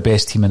playing for the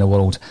best team in the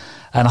world.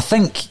 And I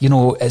think,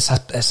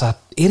 it's a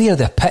area of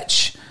the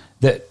pitch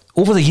that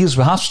over the years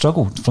we have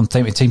struggled from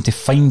time to time to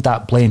find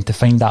that blend, to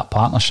find that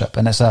partnership.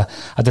 And it's a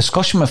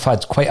discussion we've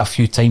had quite a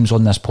few times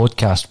on this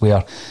podcast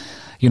where,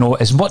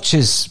 as much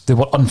as they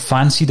were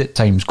unfancied at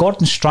times,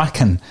 Gordon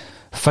Strachan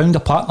found a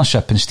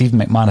partnership in Stephen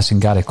McManus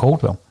and Gary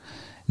Caldwell.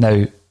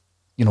 Now,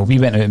 we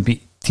went out and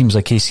beat teams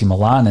like AC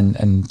Milan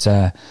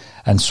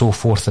and so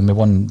forth, and we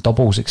won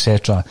doubles,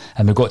 etc.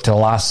 And we got to the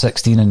last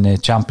 16 in the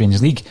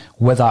Champions League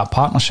with that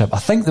partnership. I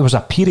think there was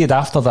a period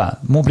after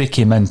that. Mowbray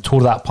came in,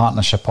 tore that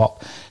partnership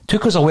up.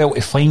 Took us a while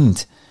to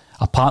find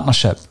a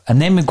partnership,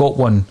 and then we got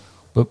one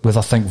with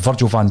I think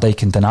Virgil van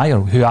Dijk and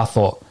Denayer, who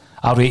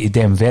I rated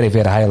them very,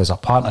 very highly as a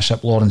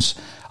partnership. Lawrence,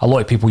 a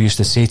lot of people used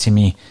to say to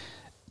me,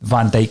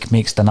 Van Dijk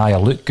makes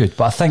Denayer look good,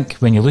 but I think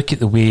when you look at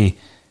the way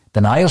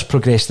Denayer's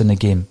progressed in the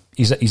game,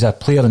 he's a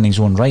player in his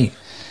own right.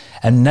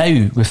 And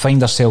now we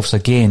find ourselves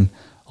again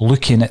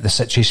looking at the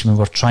situation where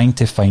we're trying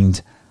to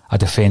find a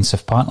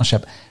defensive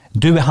partnership.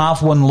 Do we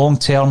have one long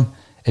term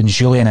in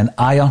Julian and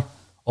Ayer?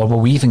 Or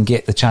will we even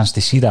get the chance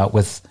to see that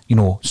with,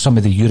 some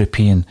of the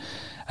European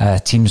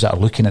teams that are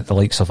looking at the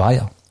likes of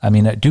Ayer? I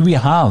mean, do we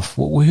have,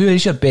 who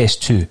is your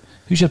best two?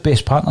 Who's your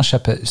best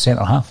partnership at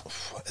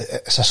centre-half?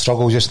 It's a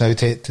struggle just now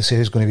to say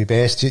who's going to be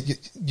best.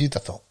 You'd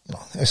have thought,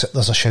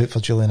 there's a shout for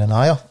Julian and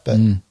Ayer, but,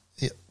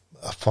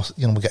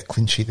 we get a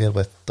clean sheet there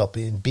with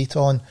Duffy and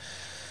Beaton.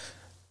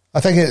 I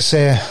think it's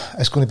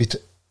going to be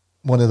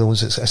one of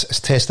those, it's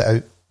test it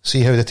out,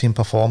 see how the team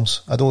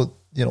performs. I don't,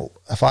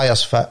 if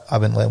Ayer's fit, I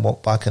wouldn't let him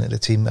walk back into the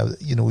team.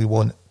 You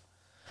want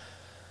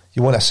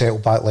a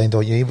settled back line,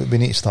 don't you? We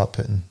need to start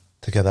putting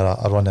together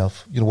a run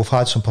of, we've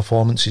had some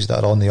performances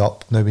that are on the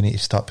up. Now we need to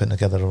start putting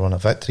together a run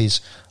of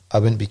victories. I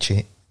wouldn't be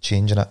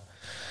changing it.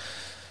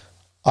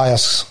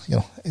 Ayer's,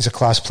 he's a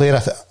class player.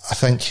 I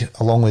think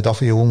along with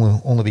Duffy,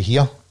 he'll only be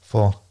here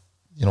for,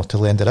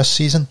 till the end of this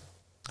season.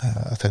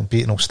 I think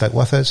Beaton will stick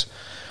with us.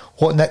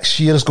 What next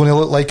year is going to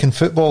look like in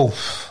football,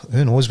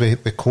 who knows,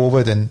 with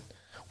COVID and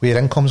where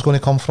income's going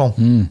to come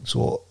from.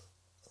 So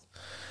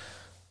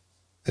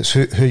it's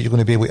who you're going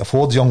to be able to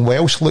afford. Young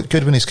Welsh looked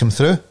good when he's come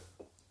through,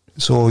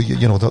 so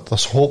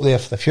there's hope there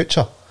for the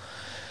future.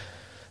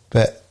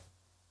 But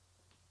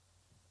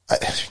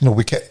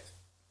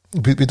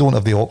we don't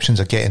have the options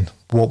of getting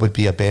what would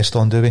be a best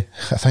on, do we?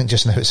 I think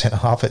just now at centre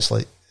half it's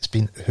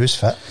been who's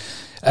fit.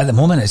 At the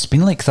moment it's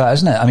been like that,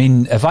 isn't it? I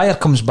mean, if Ayer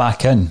comes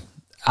back in,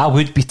 I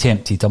would be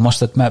tempted, I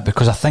must admit,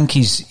 because I think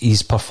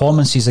his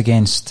performances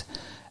against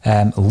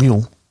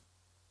Lille,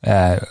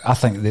 I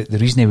think the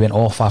reason he went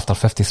off after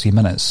 53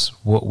 minutes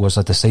was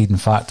a deciding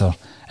factor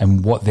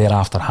in what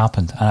thereafter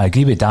happened. And I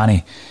agree with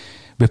Danny,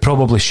 we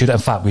probably should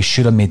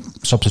have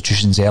made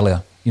substitutions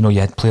earlier. You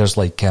had players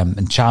like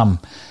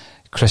Ncham,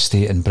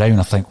 Christie and Brown,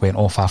 I think, went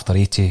off after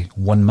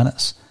 81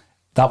 minutes.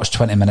 That was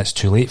 20 minutes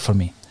too late for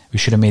me. We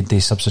should have made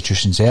these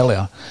substitutions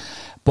earlier.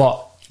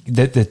 But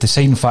the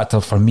deciding factor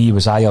for me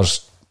was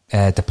Ayer's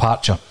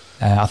departure.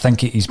 I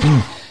think he's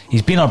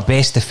been our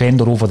best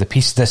defender over the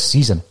piece this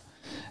season.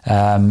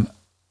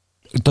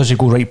 Does he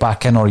go right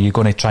back in, or are you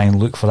going to try and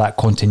look for that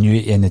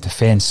continuity in the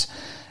defence?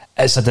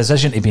 It's a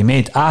decision to be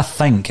made. I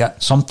think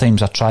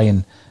sometimes I try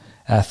and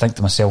think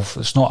to myself,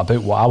 it's not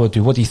about what I would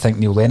do. What do you think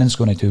Neil Lennon's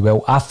going to do?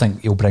 Well, I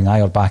think he'll bring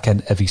Ayer back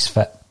in if he's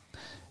fit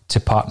to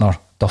partner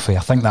Duffy.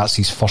 I think that's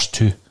his first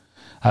two.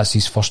 That's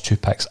his first two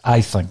picks, I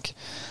think.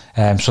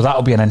 So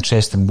that'll be an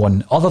interesting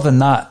one. Other than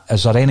that,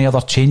 is there any other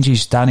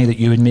changes, Danny, that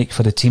you would make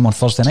for the team on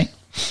Thursday night?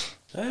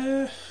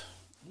 No,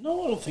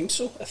 I don't think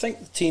so. I think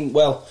the team,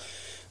 well,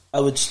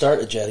 I would start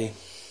at Jerry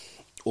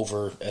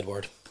over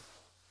Edward.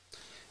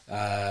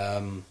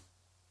 I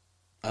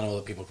know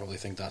that people probably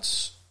think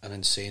that's an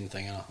insane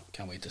thing, and I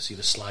can't wait to see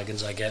the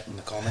slaggings I get in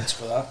the comments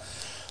for that.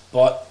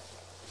 But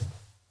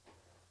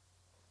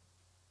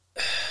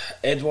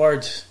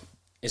Edward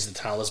is the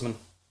talisman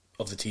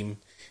of the team.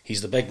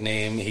 He's the big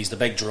name. He's the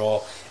big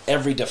draw.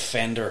 Every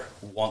defender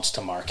wants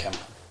to mark him.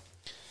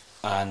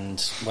 And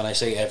when I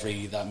say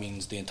every, that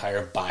means the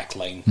entire back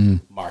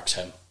line marks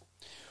him.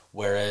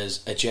 Whereas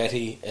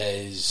Ajeti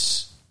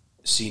is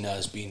seen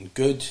as being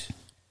good.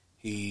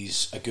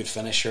 He's a good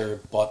finisher,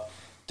 but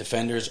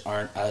defenders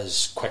aren't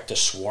as quick to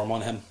swarm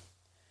on him.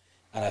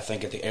 And I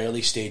think at the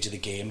early stage of the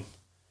game,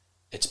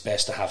 it's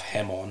best to have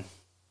him on,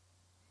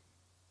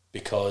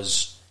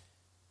 because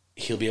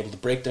he'll be able to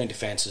break down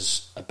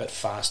defences a bit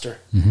faster.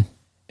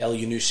 El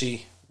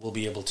Yunusi will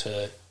be able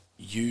to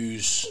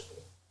use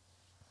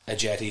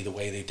Ajeti the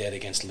way they did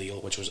against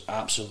Lille, which was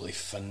absolutely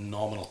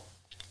phenomenal.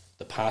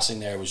 The passing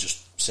there was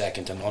just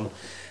second to none.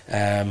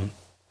 And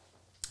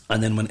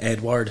then when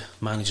Edouard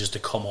manages to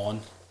come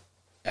on,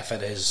 if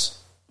it is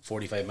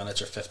 45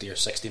 minutes or 50 or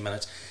 60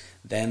 minutes,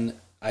 then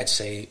I'd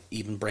say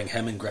even bring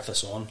him and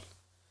Griffiths on,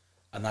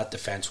 and that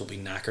defence will be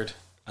knackered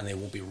and they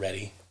won't be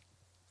ready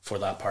for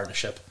that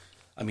partnership.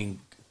 I mean,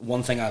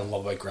 one thing I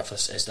love about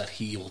Griffiths is that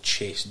he will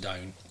chase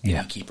down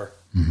any keeper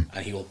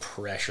and he will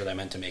pressure them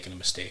into making a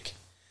mistake.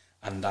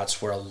 And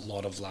that's where a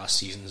lot of last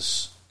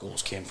season's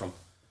goals came from,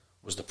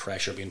 was the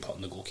pressure being put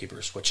on the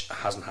goalkeepers, which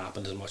hasn't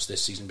happened as much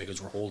this season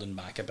because we're holding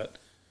back a bit.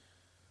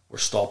 We're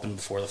stopping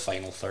before the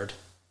final third,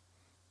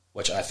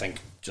 which I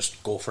think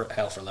just go for it,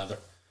 hell for leather.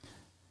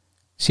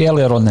 See,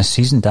 earlier on this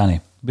season,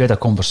 Danny, we had a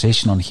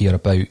conversation on here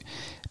about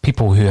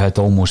people who had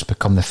almost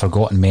become the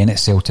forgotten men at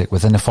Celtic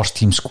within the first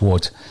team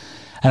squad.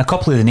 And a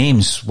couple of the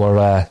names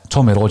were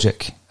Tommy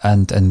Rogic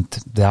and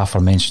the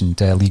aforementioned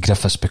Lee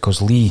Griffiths,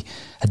 because Lee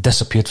had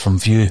disappeared from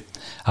view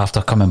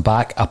after coming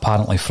back,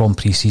 apparently from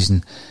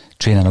pre-season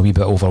training a wee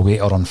bit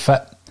overweight or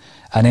unfit.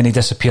 And then he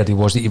disappeared. He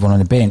wasn't even on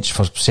the bench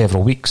for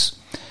several weeks.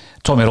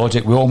 Tommy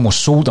Rogic, we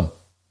almost sold him.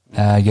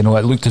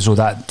 It looked as though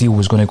that deal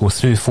was going to go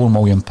through, £4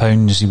 million.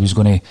 He was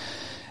going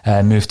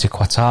to move to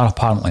Qatar,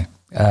 apparently.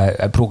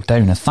 It broke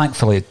down, and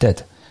thankfully it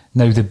did.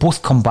 Now, they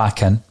both come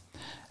back in.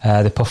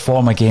 They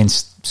perform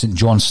against St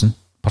Johnstone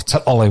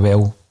particularly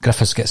well.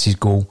 Griffiths gets his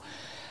goal.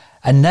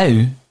 And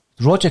now,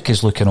 Rogic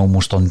is looking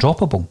almost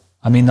undroppable.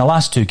 I mean, the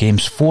last 2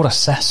 games, 4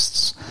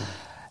 assists.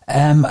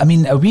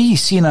 Are we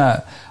seeing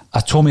a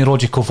Tommy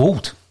Rogic of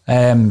old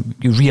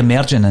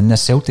re-emerging in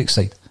this Celtic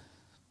side?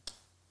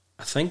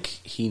 I think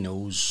he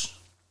knows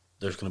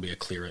there's going to be a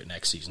clear out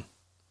next season,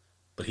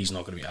 but he's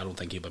not going to be. I don't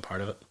think he'll be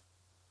part of it.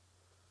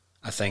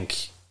 I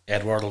think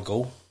Edouard will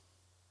go.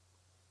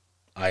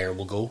 Ayer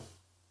will go.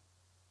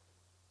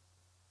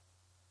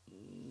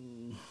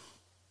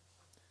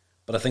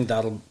 But I think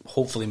that'll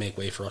hopefully make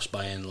way for us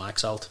buying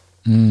Laxalt.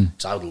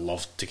 Because I would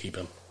love to keep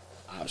him.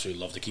 I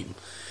absolutely love to keep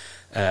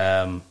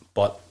him.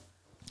 But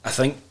I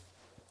think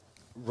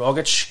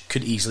Rogic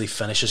could easily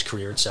finish his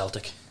career at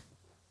Celtic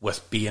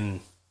with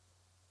being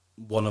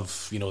one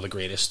of the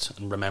greatest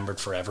and remembered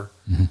forever,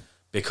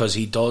 because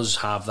he does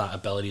have that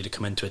ability to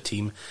come into a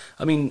team.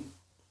 I mean,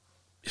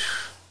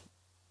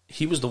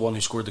 he was the one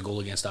who scored the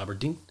goal against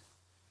Aberdeen.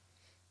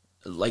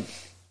 Like,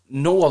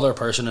 no other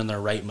person in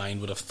their right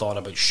mind would have thought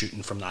about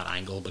shooting from that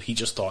angle, but he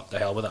just thought, the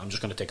hell with it, I'm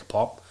just going to take a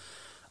pop.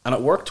 And it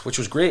worked, which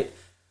was great.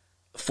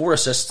 4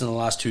 assists in the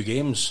last 2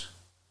 games.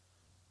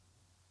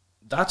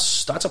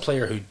 That's a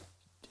player who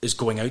is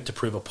going out to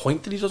prove a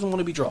point that he doesn't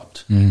want to be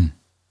dropped.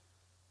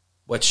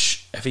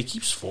 Which, if he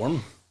keeps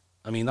form,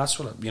 I mean, that's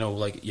what,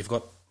 you've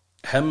got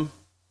him,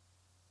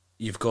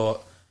 you've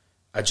got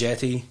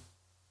Ajeti,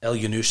 El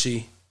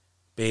Yunusi,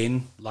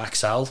 Bain,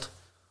 Laxalt,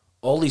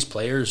 all these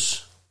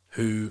players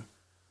who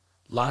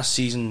last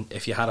season,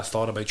 if you had a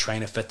thought about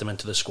trying to fit them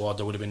into the squad,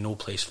 there would have been no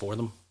place for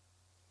them.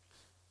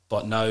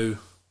 But now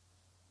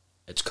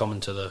it's coming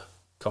to the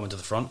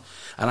front.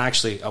 And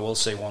actually, I will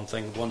say one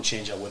thing, one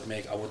change I would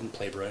make: I wouldn't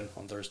play Brown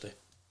on Thursday.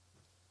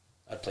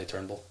 I'd play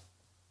Turnbull.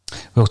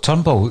 Well,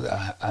 Turnbull,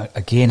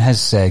 again,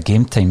 his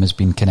game time has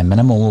been kind of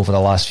minimal over the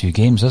last few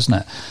games, isn't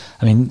it?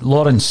 I mean,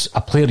 Lawrence,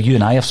 a player you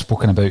and I have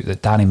spoken about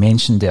that Danny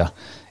mentioned there,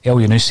 El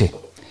Yunusi,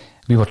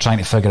 we were trying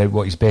to figure out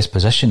what his best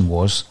position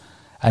was,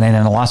 and then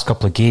in the last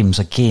couple of games,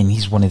 again,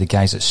 he's one of the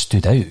guys that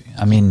stood out.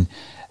 I mean,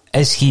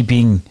 is he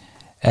being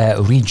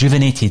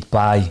rejuvenated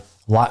by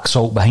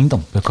Laxalt behind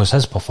him? Because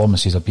his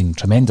performances have been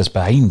tremendous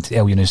behind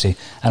El Yunusi,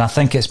 and I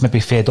think it's maybe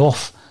fed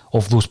off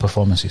of those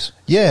performances.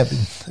 Yeah,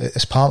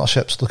 it's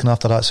partnerships looking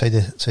after that side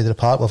of the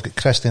park. We've got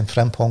Christian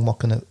Frimpong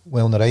working it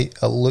well on the right.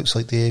 It looks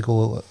like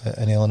Diego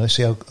and El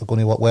Yunusi are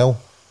going to work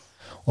well.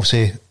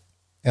 Obviously,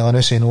 El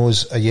Yunusi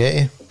knows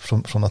Ajeti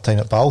from their time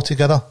at Ball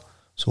together,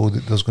 so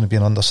there's going to be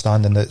an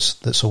understanding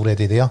that's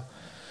already there.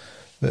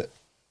 But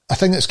I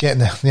think it's getting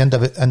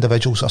the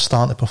individuals that are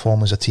starting to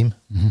perform as a team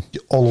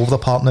all over the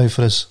park now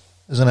for us,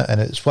 isn't it?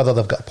 And it's whether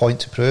they've got a point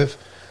to prove.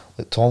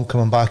 Like Tom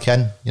coming back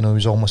in,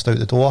 he's almost out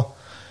the door.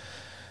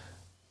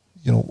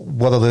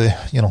 Whether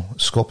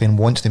Scott Bain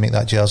wants to make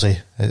that jersey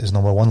is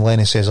number one.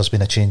 Lenny says there's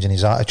been a change in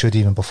his attitude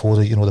even before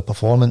the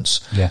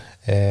performance. Yeah.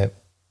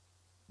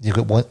 You've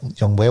got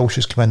young Welsh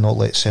who's come in, not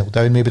let it settle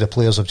down. Maybe the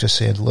players have just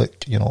said,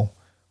 look,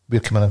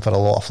 we're coming in for a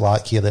lot of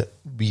flack here that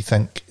we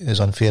think is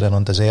unfair and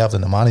undeserved,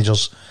 and the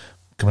manager's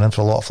coming in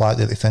for a lot of flack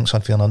that he thinks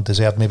unfair and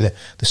undeserved. Maybe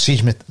the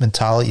siege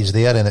mentality is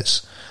there, and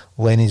it's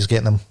Lenny's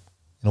getting them,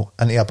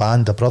 into a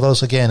band of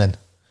brothers again, and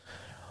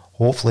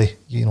hopefully,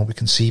 we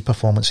can see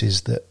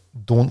performances that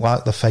don't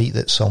lack the fight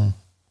that some,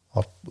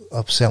 or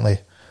have certainly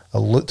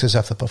looked as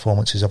if the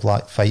performances have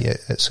lacked fight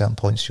at certain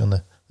points during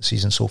the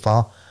season so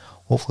far.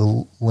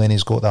 Hopefully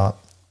Lenny's got that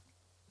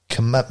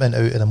commitment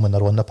out of them when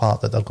they're on the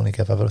park that they're going to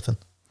give everything.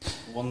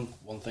 One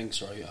thing,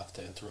 sorry, I have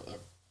to interrupt or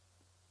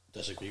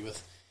disagree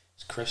with,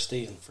 is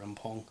Christie and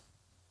Frimpong.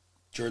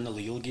 During the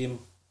Lille game,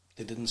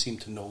 they didn't seem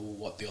to know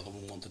what the other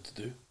one wanted to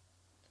do.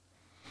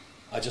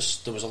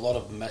 There was a lot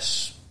of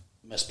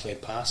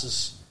misplayed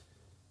passes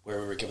where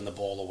we were giving the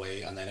ball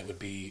away and then it would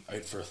be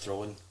out for a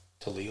throw-in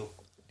to Lille,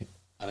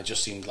 and it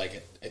just seemed like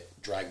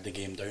it dragged the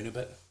game down a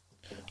bit.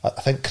 I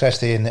think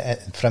Christie and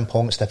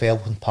Frimpong, it's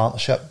developing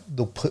partnership.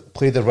 They'll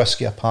play the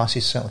riskier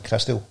passes. Certainly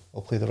Christie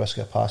will play the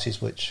riskier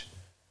passes, which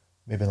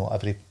maybe not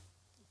every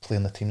player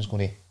in the team is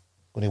going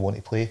to want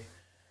to play.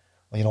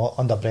 Well,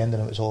 under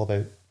Brendan it was all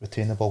about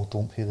retain the ball,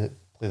 don't play the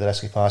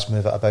risky pass,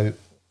 move it about.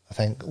 I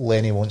think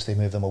Lenny wants to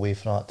move them away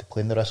from that to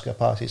playing the riskier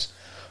passes.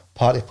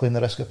 Part of playing the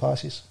riskier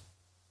passes,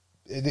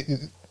 they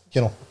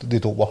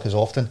don't work as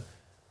often.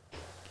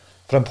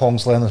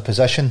 Frimpong's learning his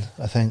position.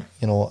 I think,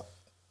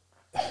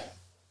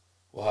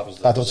 what happens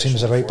to I don't see him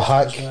as a right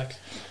back. I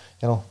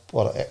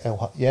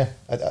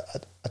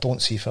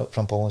don't see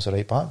Frimpong as a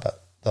right back,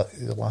 but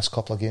the last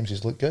couple of games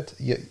he's looked good.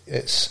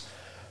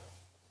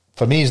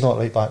 For me, he's not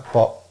right back,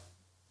 but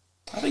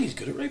I think he's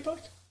good at right back.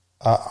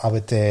 I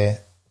would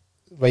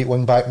right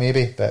wing back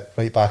maybe, but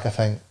right back I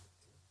think,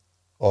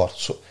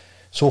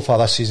 so far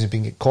this season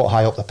he's been caught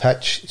high up the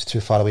pitch. He's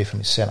too far away from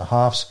his centre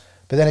halves.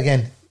 But then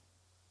again,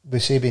 we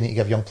say we need to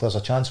give young players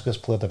a chance. Where's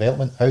player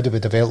development? How do we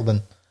develop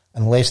them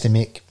unless they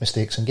make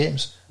mistakes in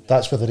games?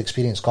 That's where their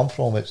experience comes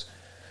from.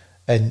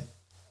 And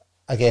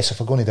I guess if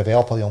we're going to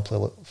develop a young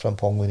player like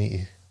Frimpong, we need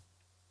to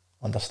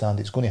understand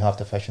he's going to have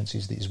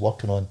deficiencies that he's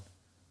working on,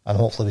 and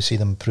hopefully we see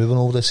them improving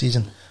over the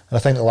season. And I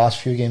think the last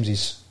few games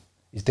he's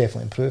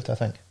definitely improved, I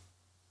think.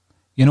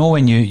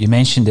 When you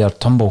mentioned there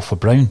Turnbull for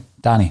Brown,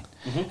 Danny,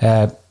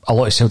 a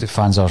lot of Celtic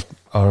fans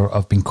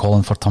have been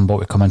calling for Turnbull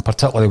to come in,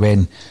 particularly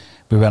when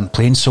we weren't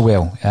playing so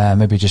well,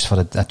 maybe just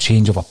for a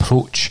change of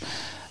approach.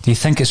 Do you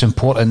think it's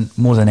important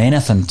more than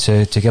anything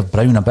to give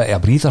Brown a bit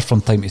of a breather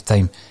from time to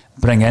time,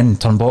 bring in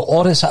Turnbull,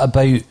 or is it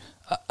about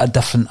a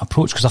different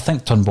approach? Because I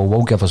think Turnbull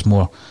will give us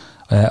more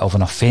of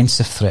an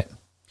offensive threat.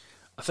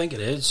 I think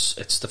it is.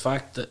 It's the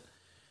fact that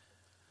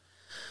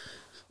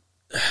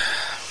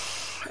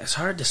it's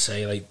hard to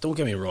say. Don't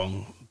get me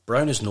wrong,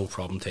 Brown has no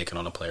problem taking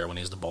on a player when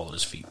he has the ball at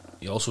his feet.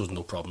 He also has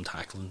no problem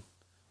tackling.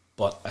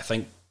 But I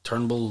think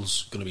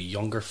Turnbull's going to be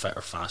younger,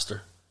 fitter,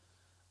 faster.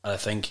 And I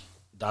think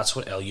that's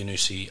what El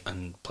Yunusi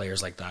and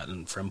players like that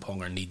and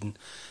Frimpong are needing,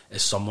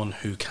 is someone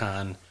who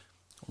can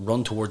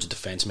run towards the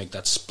defence, make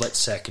that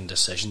split-second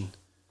decision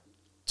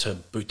to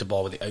boot the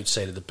ball with the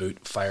outside of the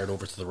boot, fire it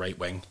over to the right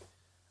wing,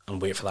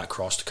 and wait for that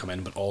cross to come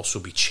in, but also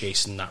be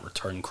chasing that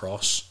return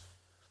cross.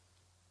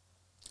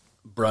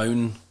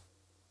 Brown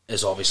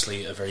is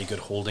obviously a very good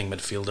holding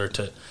midfielder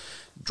to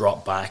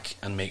drop back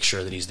and make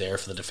sure that he's there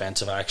for the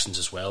defensive actions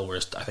as well,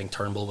 whereas I think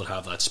Turnbull would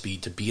have that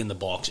speed to be in the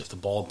box. If the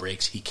ball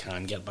breaks, he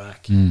can get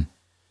back.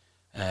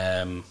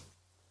 Don't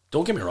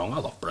get me wrong, I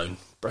love Brown.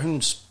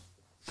 Brown's,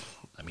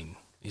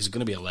 he's going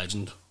to be a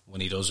legend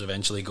when he does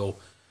eventually go.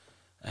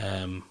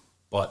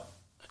 But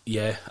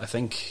yeah, I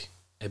think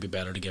it'd be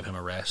better to give him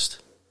a rest.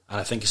 And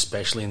I think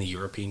especially in the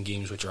European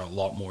games, which are a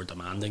lot more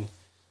demanding,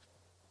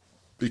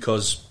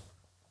 because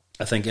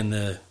I think in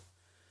the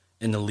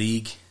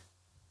league,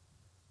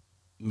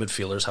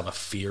 midfielders have a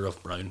fear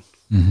of Brown,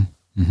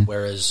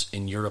 whereas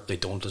in Europe they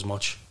don't as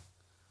much,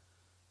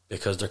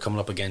 because they're coming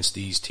up against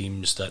these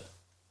teams that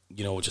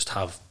just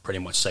have pretty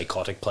much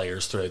psychotic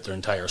players throughout their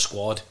entire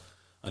squad,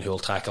 and who'll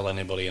tackle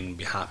anybody and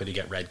be happy to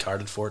get red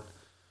carded for it.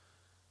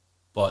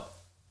 But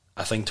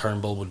I think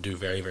Turnbull would do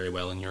very, very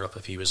well in Europe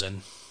if he was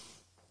in.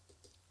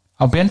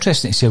 I'll be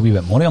interested to see a wee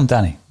bit more of him,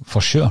 Danny,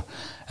 for sure.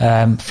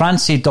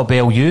 Francie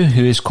WLU,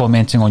 who is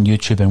commenting on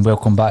YouTube, and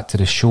welcome back to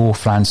the show,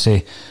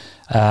 Francie.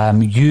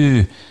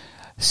 You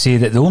say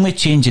that the only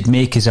change you'd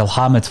make is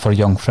Elhamed for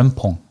young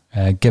Frimpong.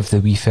 Give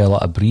the wee fella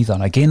a breather.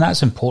 And again,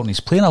 that's important.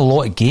 He's playing a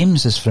lot of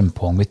games as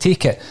Frimpong. We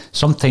take it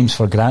sometimes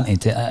for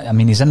granted.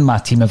 He's in my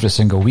team every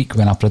single week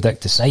when I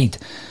predict the side.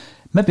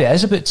 Maybe it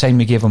is about time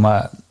we gave him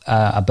a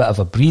bit of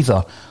a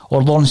breather.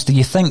 Or Lawrence, do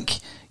you think,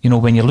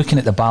 when you're looking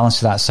at the balance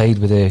of that side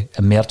with the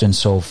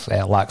emergence of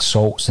Lax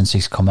Salt since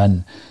he's come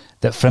in,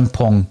 that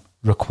Frimpong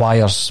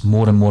requires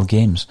more and more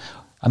games?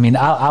 I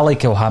like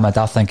Elhamed.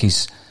 I think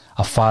he's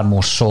a far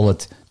more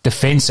solid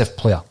defensive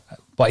player.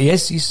 But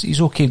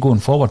he's okay going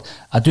forward.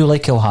 I do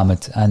like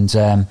Elhamed,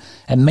 and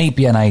it might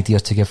be an idea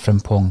to give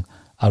Frimpong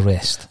a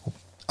rest.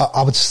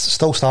 I would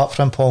still start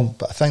Frimpong,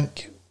 but I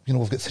think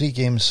we've got 3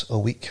 games a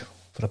week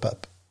for a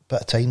bit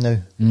of time now.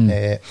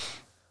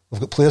 We've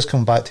got players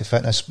coming back to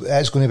fitness.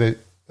 It's going to be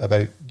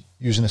about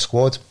using the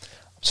squad.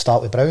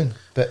 Start with Brown,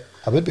 but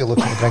I would be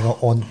looking to bring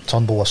on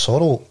Turnbull or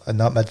Sorrell in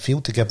that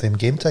midfield to give them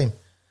game time.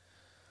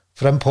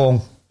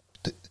 Frimpong,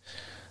 I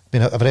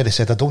mean, I've already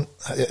said, I don't,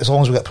 as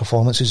long as we get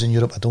performances in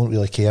Europe, I don't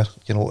really care.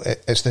 You know,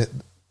 it's the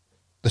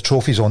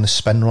trophies on the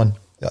spin run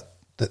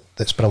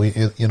that's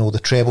brilliant. You know, the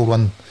treble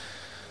run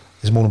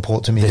is more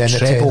important to me. The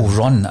treble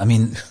run, I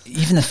mean,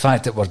 even the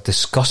fact that we're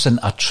discussing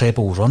a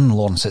treble run,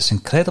 Lawrence, it's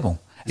incredible.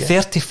 Yeah.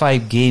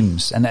 35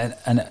 games,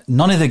 and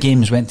none of the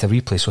games went to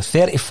replay, so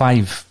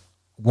 35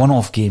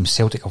 one-off games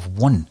Celtic have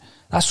won.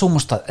 That's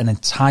almost an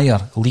entire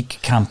league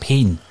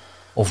campaign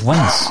of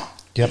wins.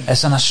 Yep.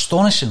 It's an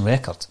astonishing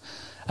record.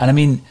 And I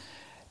mean,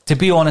 to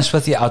be honest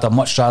with you, I'd have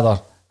much rather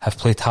have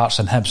played Hearts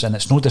and Hibs, and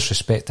it's no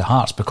disrespect to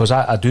Hearts, because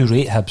I do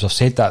rate Hibs. I've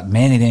said that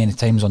many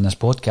times on this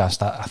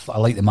podcast. I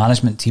like the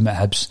management team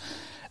at Hibs.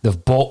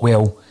 They've bought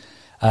well,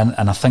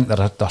 and I think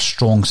they're a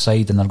strong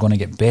side and they're going to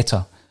get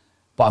better.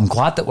 But I'm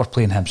glad that we're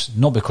playing Hibs,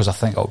 not because I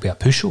think it'll be a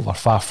pushover,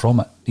 far from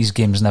it. These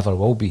games never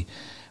will be.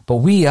 But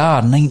we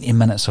are 90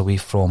 minutes away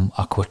from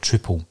a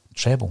quadruple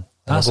treble.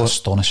 That's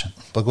astonishing.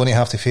 We're going to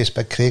have to face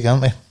Big Craig,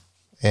 aren't we?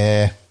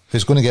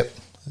 Who's going to get,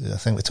 I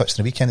think we touched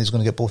on the weekend, he's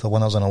going to get both a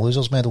winners and a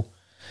losers medal.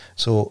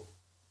 So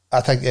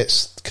I think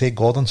it's Craig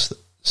Gordon that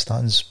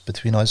stands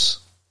between us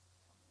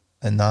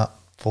and that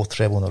fourth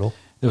treble in a row.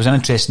 There was an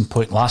interesting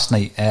point last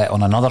night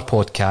on another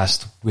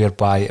podcast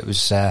whereby it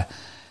was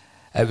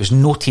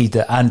noted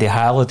that Andy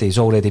Halliday's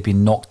already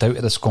been knocked out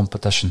of this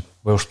competition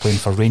whilst playing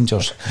for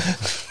Rangers.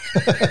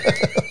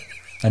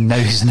 And now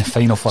he's in the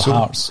final for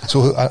Hearts.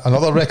 So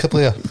another record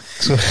player.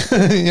 So,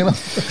 you know,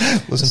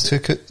 wasn't too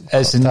good.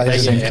 It's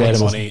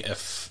incredible. Funny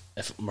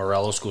if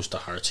Morelos goes to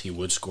Hearts, he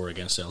would score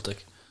against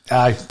Celtic.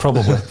 Aye,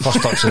 probably.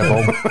 First touch of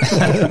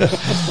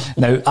the ball.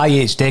 Now,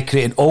 IH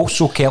Decorating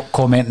also kept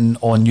commenting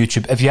on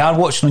YouTube. If you are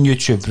watching on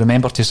YouTube,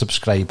 remember to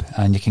subscribe,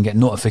 and you can get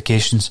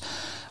notifications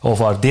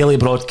of our daily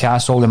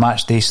broadcasts, all the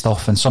match day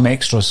stuff, and some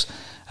extras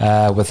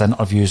with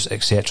interviews,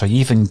 etc. You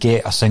even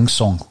get a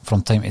sing-song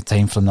from time to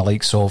time from the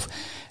likes of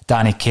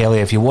Danny Kelly.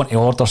 If you want to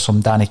order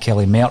some Danny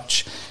Kelly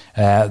merch,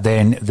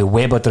 then the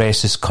web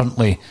address is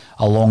currently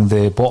along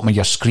the bottom of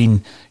your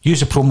screen. Use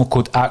the promo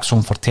code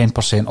AXON for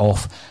 10%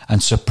 off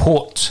and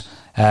support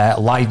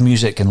live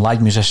music and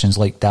live musicians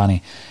like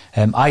Danny.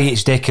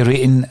 IH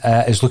Decorating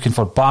is looking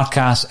for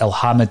Barkas, El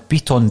Hamid,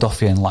 Beaton,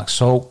 Duffy and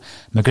Laxalt,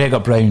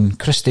 McGregor Brown,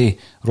 Christie,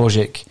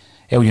 Rogic,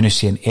 El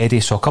Yunusi and Eddie.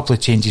 So a couple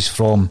of changes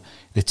from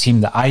the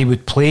team that I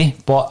would play,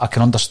 but I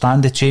can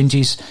understand the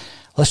changes.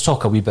 Let's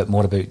talk a wee bit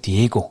more about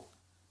Diego.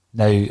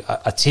 Now,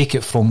 I take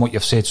it from what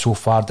you've said so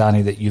far,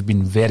 Danny, that you've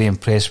been very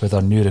impressed with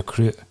our new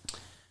recruit.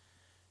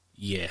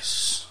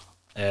 Yes.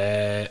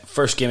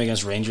 First game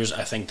against Rangers,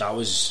 I think that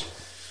was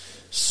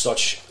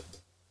such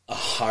a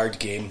hard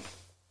game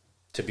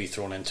to be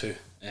thrown into,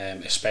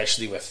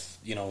 especially with,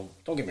 you know,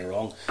 don't get me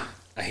wrong,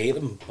 I hate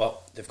them, but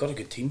they've got a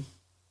good team.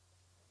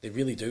 They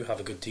really do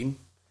have a good team.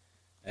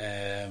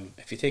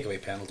 If you take away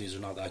penalties,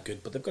 they're not that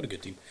good, but they've got a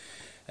good team.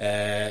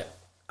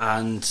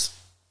 And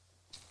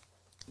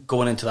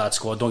going into that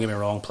squad, don't get me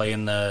wrong,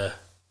 playing the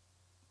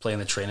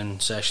training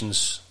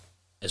sessions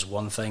is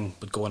one thing,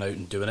 but going out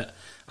and doing it,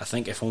 I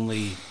think if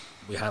only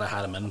we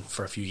had him in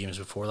for a few games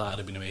before that, it'd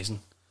have been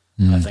amazing.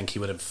 I think he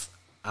would have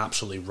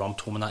absolutely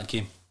romped home in that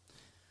game.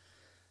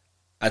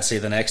 I'd say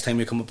the next time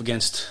we come up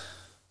against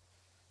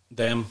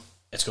them,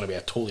 it's going to be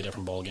a totally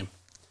different ball game.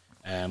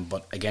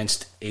 But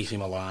against AC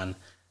Milan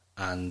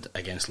and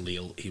against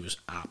Lille, he was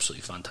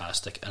absolutely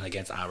fantastic, and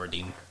against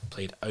Aberdeen,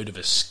 played out of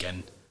his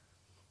skin.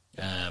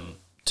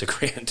 To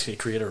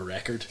create a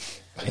record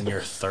in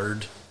your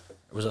third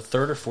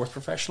or fourth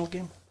professional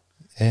game?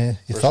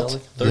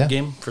 Third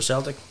game for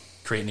Celtic,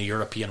 creating a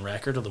European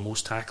record of the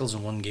most tackles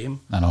in one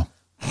game. I know.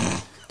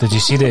 Did you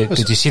see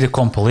the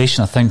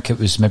compilation? I think it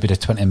was maybe the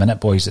 20-minute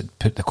boys that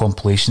put the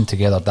compilation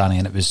together, Danny,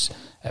 and it was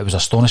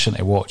astonishing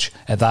to watch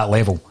at that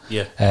level.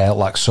 Yeah,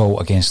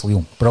 Laxalt against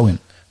Lille, brilliant.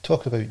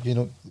 Talk about, you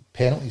know,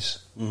 penalties.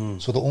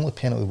 So the only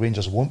penalty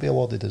Rangers won't be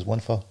awarded is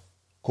one for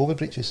COVID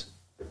breaches.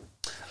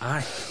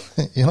 Aye.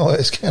 You know,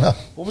 it's kind of...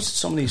 What was it?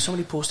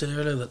 Somebody posted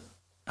earlier that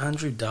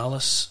Andrew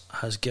Dallas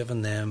has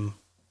given them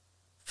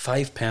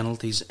 5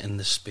 penalties in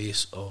the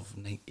space of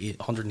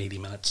 180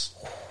 minutes.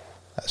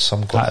 That's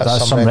some record.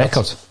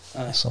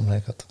 That's some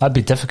record. That'd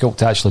be difficult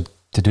to actually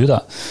to do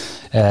that.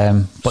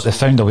 But they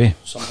found a way.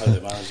 Somehow they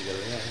managed to get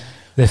it right.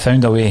 They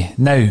found a way.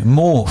 Now,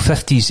 Mo,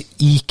 50s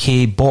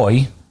EK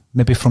boy,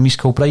 maybe from East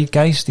Kilbride,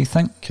 guys, do you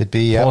think? Could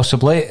be, yeah.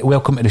 Possibly.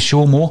 Welcome to the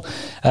show, Mo.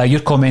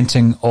 You're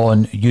commenting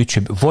on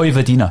YouTube.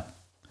 Vojvodina,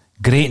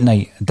 great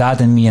night.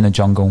 Dad and me in the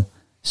jungle.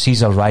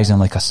 Caesar rising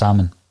like a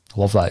salmon.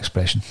 Love that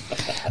expression.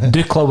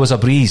 Dukla was a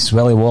breeze.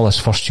 Willie Wallace,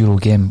 first Euro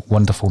game.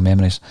 Wonderful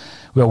memories.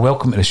 Well,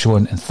 welcome to the show,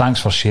 and thanks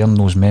for sharing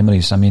those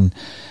memories. I mean,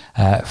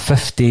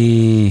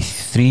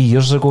 53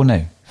 years ago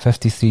now,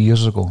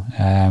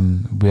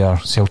 where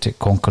Celtic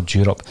conquered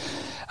Europe,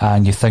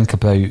 and you think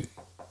about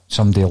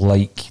somebody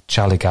like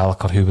Charlie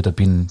Gallagher, who would have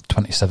been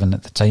 27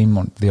 at the time,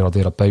 or there or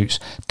thereabouts,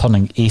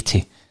 turning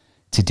 80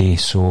 today.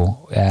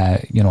 So,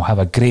 have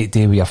a great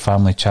day with your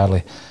family,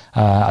 Charlie.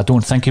 I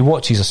don't think he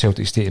watches a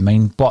Celtic State of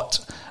Mind,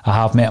 but I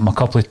have met him a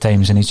couple of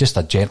times, and he's just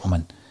a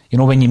gentleman. You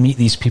know, when you meet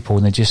these people,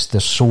 and they're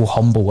so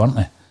humble, aren't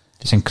they?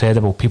 It's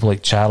incredible. People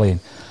like Charlie and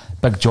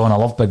Big John. I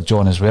love Big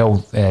John as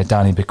well,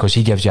 Danny, because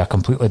he gives you a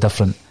completely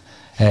different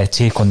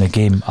take on the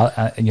game.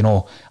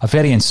 A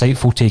very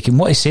insightful take. And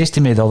what he says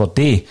to me the other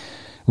day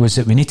was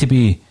that we need to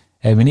be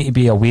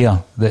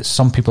aware that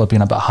some people are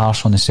being a bit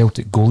harsh on the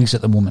Celtic goalies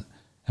at the moment,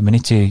 and we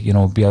need to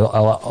be a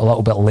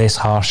little bit less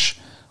harsh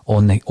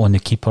on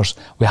the keepers.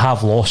 We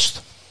have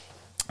lost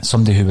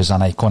somebody who was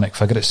an iconic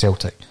figure at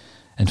Celtic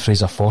in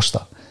Fraser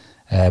Foster.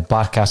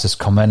 Barkas has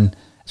come in.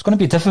 It's going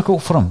to be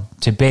difficult for him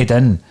to bed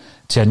in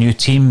to a new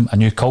team, a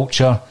new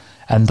culture,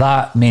 and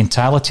that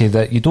mentality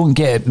that you don't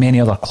get at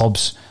many other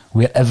clubs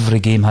where every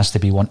game has to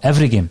be won.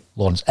 Every game,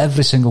 Lawrence,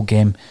 every single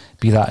game,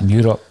 be that in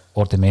Europe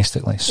or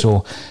domestically.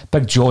 So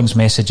Big John's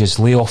message is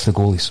lay off the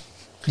goalies.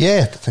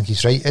 Yeah, I think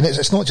he's right. And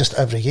it's not just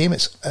every game,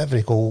 it's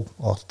every goal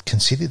or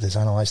conceded is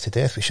analysed to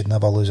death. We should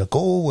never lose a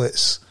goal.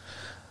 It's,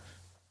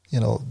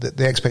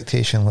 the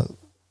expectation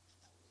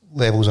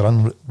levels are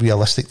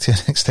unrealistic to an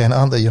extent,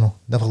 aren't they?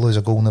 Never lose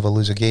a goal, never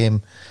lose a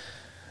game.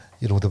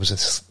 There was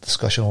this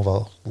discussion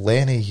over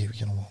Lenny,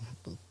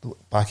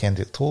 back end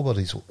of October,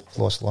 he's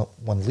lost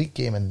one league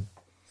game and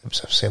it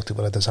was Celtic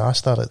were a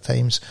disaster at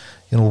times,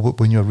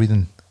 when you're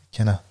reading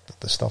kind of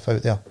the stuff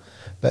out there.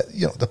 But,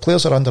 the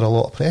players are under a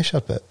lot of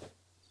pressure, but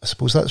I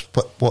suppose that's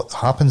what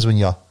happens when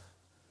you're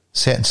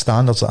setting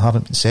standards that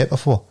haven't been set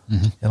before.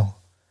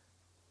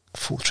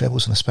 4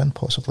 trebles in a spin,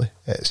 possibly.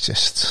 It's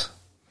just,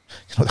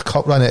 the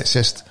cup run, it's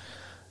just,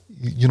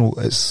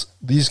 it's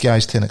these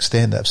guys to an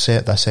extent that have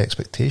set this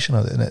expectation,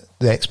 and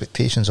the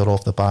expectations are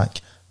off the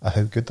back of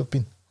how good they've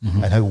been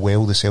and how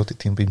well the Celtic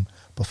team been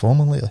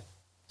performing lately.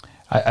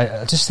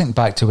 I just think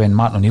back to when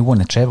Martin O'Neill won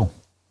the treble,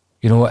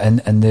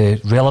 and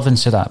the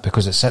relevance of that,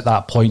 because it's at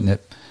that point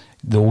that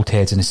the old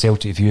heads in the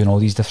Celtic View and all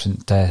these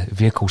different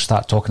vehicles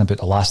start talking about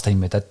the last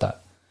time we did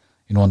that,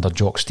 under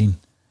Jock Stein.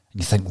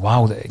 And you think,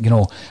 wow,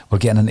 we're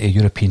getting into a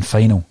European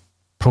final.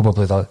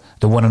 Probably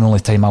the one and only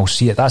time I'll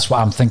see it. That's what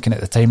I'm thinking at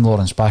the time,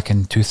 Lawrence, back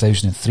in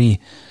 2003.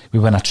 We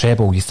win a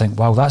treble. You think,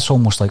 wow, that's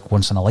almost like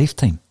once in a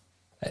lifetime.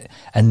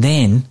 And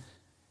then,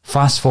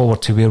 fast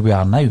forward to where we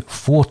are now,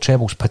 4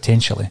 trebles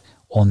potentially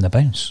on the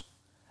bounce.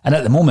 And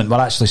at the moment, we're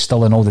actually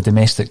still in all the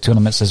domestic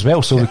tournaments as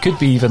well, so we could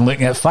be even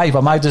looking at 5.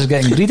 Am I just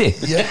getting greedy?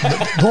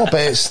 No,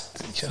 but it's,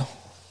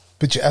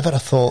 would you ever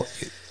have thought,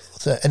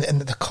 in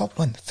the cup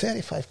run,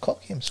 35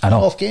 cup games,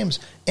 12 games,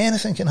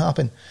 anything can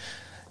happen.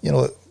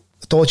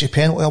 Dodgy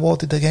penalty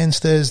awarded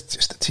against us,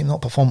 just the team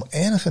not perform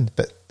anything,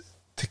 but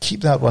to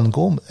keep that run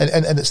going.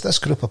 And it's this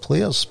group of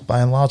players, by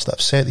and large, that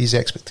have set these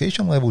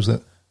expectation levels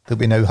that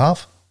we now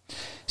have.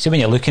 See, when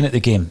you're looking at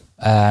the game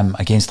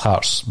against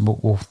Hearts,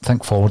 we'll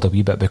think forward a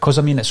wee bit, because,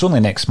 it's only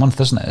next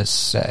month, isn't it?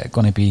 It's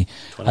going to be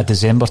 20. A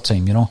December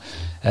time,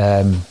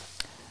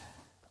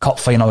 Cup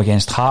final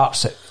against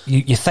Hearts.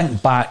 You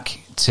think back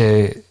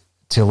to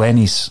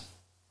Lenny's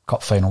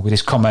cup final, where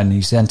he's come in,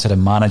 he's the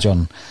interim manager,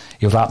 and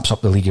he wraps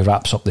up the league, he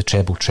wraps up the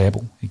treble,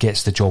 he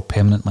gets the job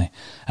permanently.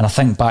 And I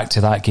think back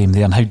to that game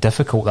there and how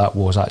difficult that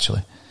was,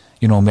 actually.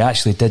 We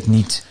actually did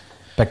need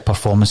big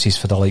performances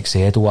for the likes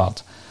of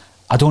Edouard.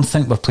 I don't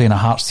think we're playing a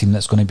Hearts team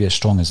that's going to be as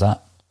strong as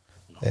that.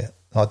 Yeah,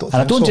 no,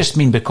 I don't just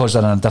mean because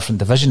they're in a different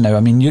division now.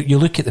 You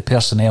look at the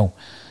personnel,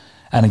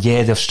 and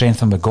they've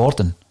strengthened with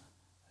Gordon,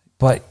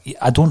 but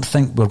I don't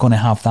think we're going to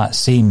have that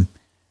same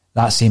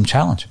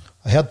challenge.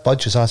 I heard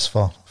Budge has asked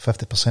for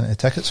 50% of the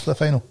tickets for the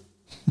final.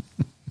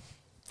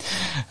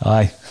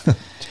 Aye.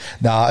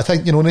 Nah, I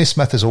think,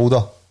 Naismith is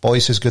older.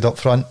 Boyce is good up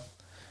front.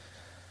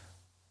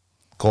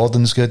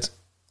 Gordon's good.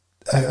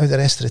 How the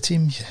rest of the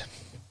team,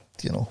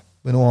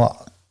 we know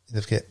what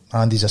they've got.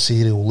 Andy's a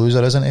serial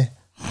loser, isn't he?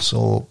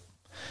 So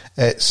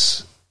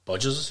it's...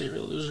 Budge is a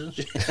serial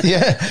loser.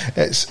 Yeah,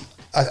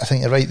 I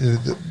think you're right.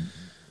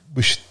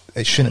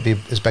 It shouldn't be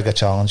as big a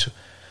challenge.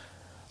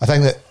 I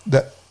think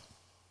that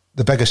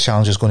the biggest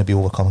challenge is going to be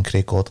overcoming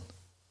Craig Gordon.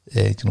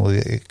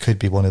 It could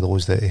be one of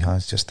those that he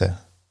has just to...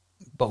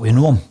 But we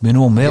know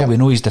him well. Yeah. We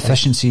know his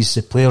deficiencies.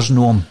 The players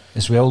know him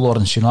as well,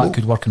 Lawrence. That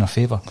could work in our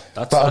favour.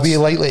 But are we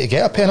likely to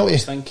get a penalty?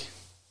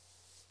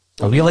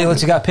 Are we likely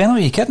to get a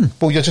penalty? Are you kidding?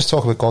 Well, you're just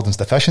talking about Gordon's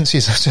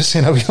deficiencies. I was just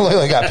saying, are we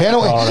likely to get a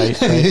penalty? All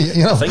right.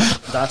 I think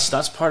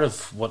that's part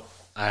of what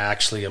I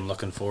actually am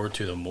looking forward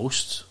to the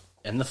most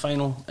in the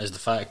final, is the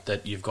fact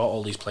that you've got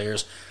all these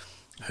players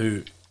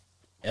who,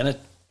 in it,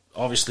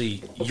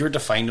 obviously, you're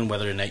defining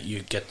whether or not you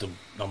get the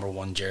number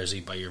 1 jersey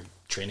by your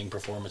training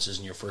performances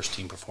and your first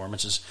team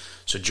performances.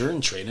 So during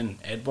training,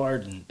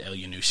 Edouard and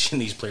Elyounoussi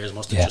and these players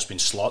must have just been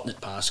slotting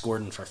it past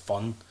Gordon for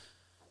fun,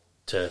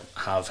 to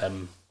have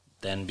him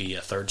then be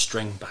a third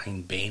string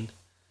behind Bain.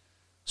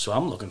 So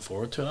I'm looking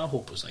forward to it. I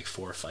hope it was like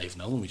 4 or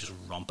 5-0 and we just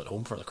romp it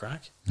home for the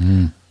crack.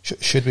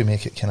 Should we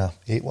make it kind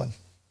of 8-1?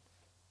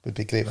 Would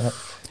be great, wouldn't it?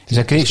 He's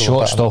a great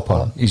shot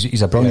stopper.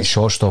 He's a brilliant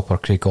shot stopper,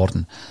 Craig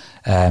Gordon.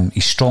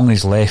 He's strong on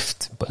his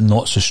left, but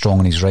not so strong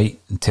on his right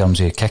in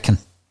terms of kicking.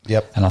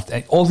 Yep.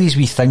 And all these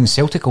wee things,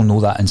 Celtic will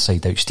know that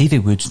inside out. Stevie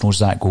Woods knows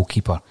that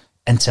goalkeeper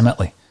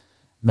intimately.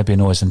 Maybe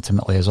not as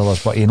intimately as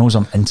others, but he knows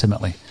him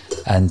intimately.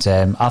 And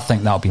I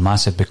think that'll be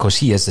massive, because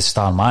he is the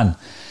star man.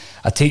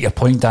 I take your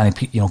point, Danny.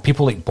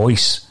 People like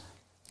Boyce,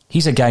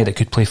 he's a guy that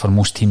could play for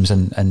most teams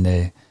in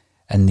the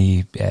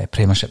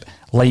Premiership,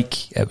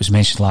 like it was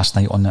mentioned last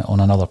night on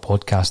another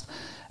podcast,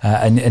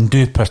 and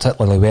do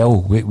particularly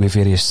well with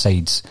various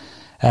sides.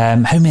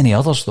 How many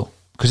others though?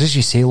 Because as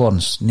you say,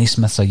 Lawrence,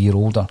 Naismith's a year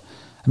older.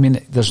 I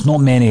mean, there's not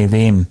many of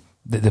them,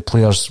 the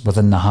players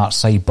within the Hearts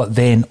side. But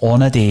then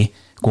on a day,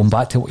 going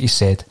back to what you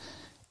said,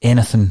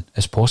 anything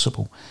is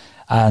possible.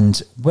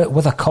 And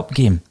with a cup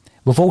game,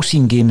 we've all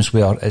seen games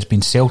where it's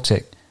been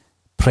Celtic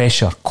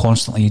pressure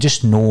constantly. You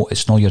just know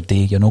it's not your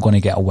day. You're not going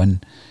to get a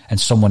win, and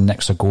someone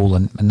nicks a goal,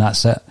 and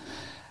that's it.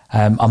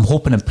 I'm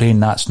hoping and praying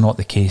that's not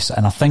the case.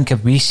 And I think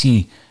if we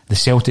see the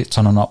Celtic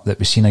turning up that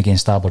we've seen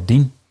against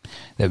Aberdeen,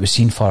 that we've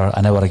seen for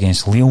an hour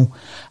against Lille,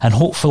 and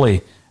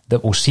hopefully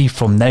that we'll see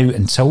from now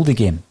until the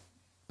game,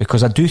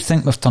 because I do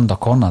think we've turned a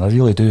corner. I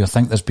really do. I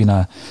think there's been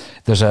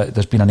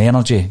an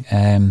energy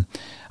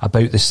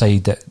about the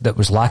side that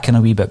was lacking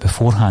a wee bit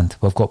beforehand.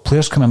 We've got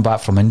players coming back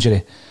from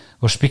injury.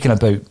 We're speaking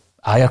about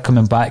Ayer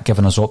coming back,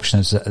 giving us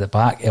options at the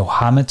back. El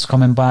Hamid's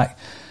coming back.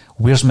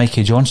 Where's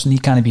Mikey Johnson? He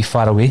can't be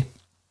far away.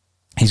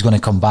 He's going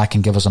to come back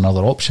and give us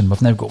another option.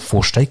 We've now got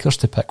 4 strikers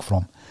to pick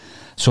from.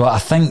 So I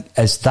think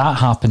as that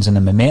happens and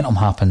the momentum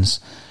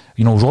happens,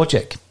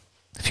 Rogic,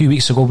 a few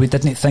weeks ago we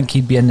didn't think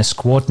he'd be in the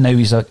squad. Now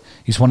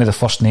he's one of the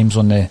first names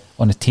on the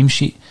team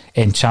sheet.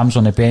 Cham's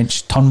on the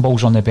bench,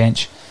 Turnbull's on the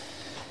bench.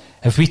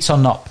 If we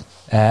turn up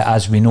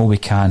as we know we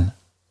can,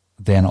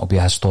 then it'll be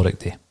a historic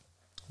day.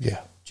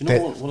 Yeah. Do you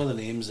know one of the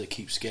names that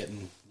keeps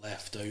getting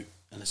left out,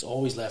 and it's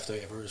always left out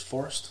ever, is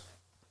Forrest?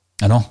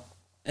 I know.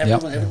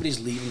 Everybody's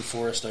leaving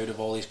Forrest out of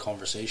all these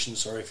conversations.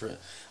 Sorry for it.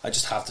 I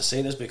just have to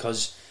say this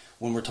because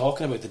when we're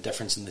talking about the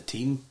difference in the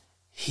team,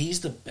 he's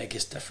the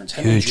biggest difference.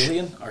 Him and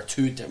Julian are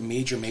two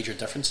major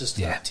differences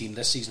to that team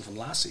this season from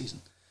last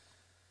season.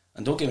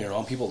 And don't get me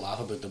wrong, people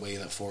laugh about the way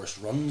that Forrest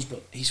runs,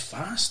 but he's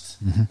fast,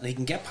 and he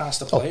can get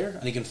past a player,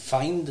 and he can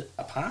find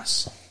a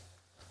pass.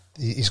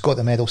 He's got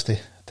the medals to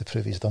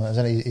prove he's done it,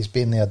 isn't he? He's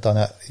been there, done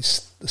it.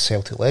 He's the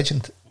Celtic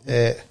legend.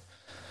 And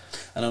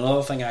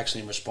another thing,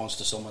 actually, in response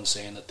to someone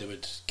saying that they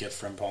would give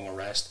Frimpong a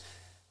rest,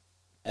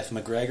 if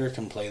McGregor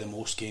can play the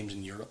most games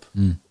in Europe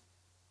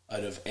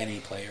out of any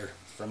player,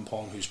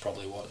 Frimpong, who's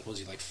probably, was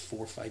he like 4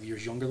 or 5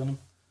 years younger than him?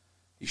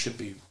 He should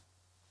be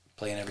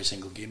playing every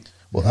single game.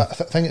 Well, I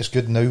think it's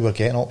good now we're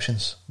getting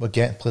options. We're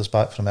getting players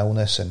back from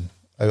illness and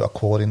out of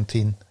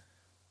quarantine.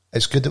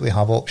 It's good that we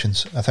have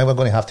options. I think we're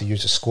going to have to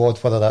use the squad,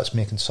 whether that's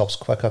making subs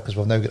quicker, because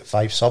we've now got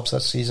 5 subs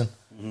this season,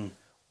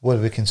 where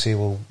we can say,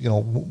 well,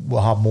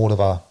 we'll have more of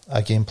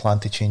a game plan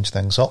to change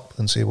things up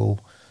and say, well,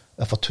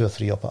 if we're 2 or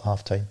 3 up at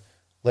half time,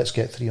 let's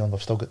get 3 on.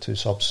 We've still got 2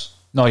 subs.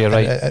 No, you're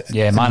right.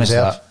 Manage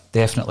that.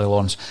 Definitely,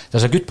 Lawrence.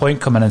 There's a good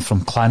point coming in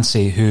from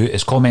Clancy, who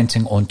is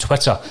commenting on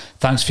Twitter.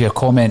 Thanks for your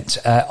comment.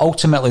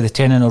 Ultimately, the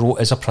 10 in a row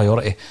is a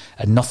priority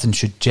and nothing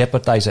should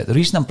jeopardise it. The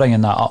reason I'm bringing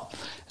that up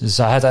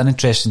is I had an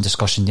interesting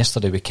discussion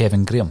yesterday with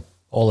Kevin Graham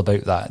all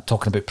about that,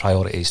 talking about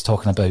priorities,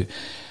 talking about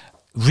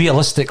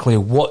realistically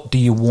what do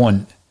you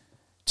want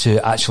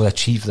to actually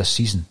achieve this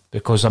season.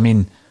 Because,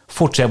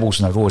 4 trebles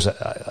in a row is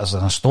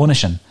an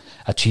astonishing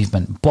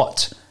achievement,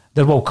 but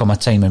there will come a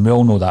time, and we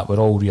all know that, we're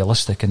all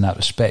realistic in that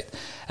respect.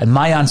 And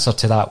my answer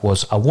to that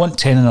was, I want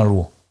 10 in a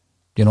row.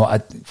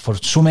 For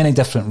so many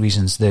different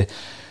reasons. When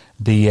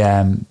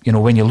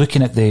you're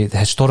looking at the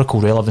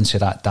historical relevance of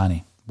that,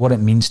 Danny, what it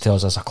means to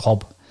us as a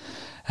club.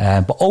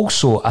 But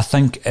also, I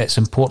think it's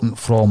important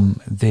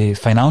from the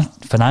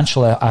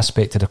financial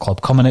aspect of the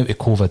club. Coming out of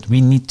COVID,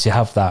 we need to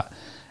have that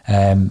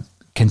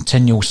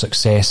continual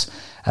success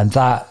and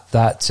that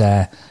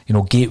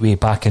gateway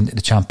back into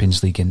the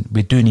Champions League. And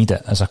we do need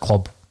it as a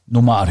club.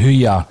 No matter who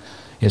you are,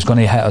 it's going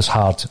to hit us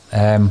hard.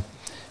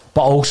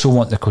 But I also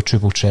want the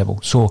quadruple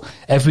treble. So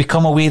if we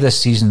come away this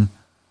season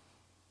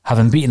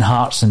having beaten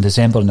Hearts in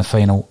December in the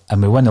final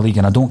and we win the league,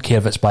 and I don't care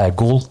if it's by a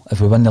goal, if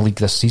we win the league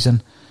this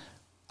season,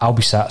 I'll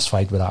be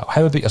satisfied with that.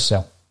 How about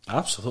yourself?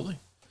 Absolutely.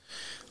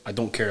 I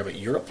don't care about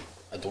Europe.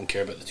 I don't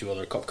care about the 2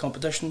 other cup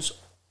competitions.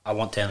 I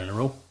want 10 in a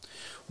row.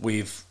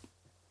 We've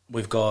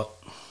got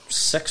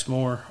 6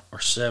 more or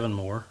 7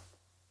 more.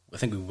 I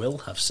think we will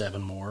have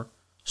 7 more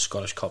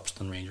Scottish Cups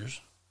than Rangers.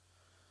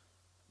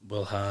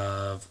 We'll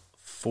have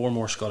 4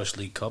 more Scottish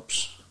League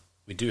Cups.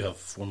 We do have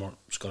 4 more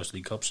Scottish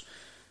League Cups.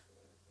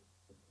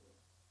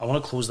 I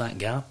want to close that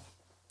gap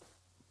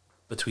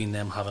between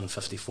them having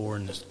 54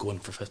 and just going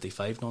for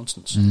 55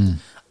 nonsense.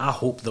 I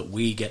hope that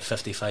we get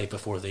 55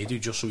 before they do,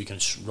 just so we can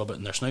rub it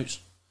in their snouts,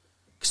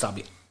 because that'd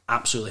be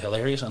absolutely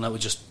hilarious, and that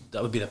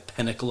would be the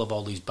pinnacle of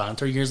all these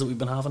banter years that we've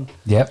been having.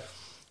 Yep.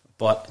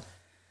 But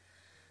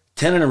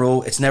 10 in a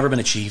row, it's never been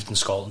achieved in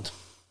Scotland.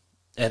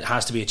 It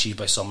has to be achieved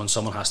by someone.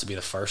 Someone has to be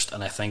the first,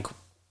 and I think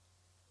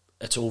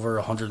it's over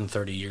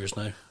 130 years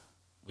now.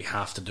 We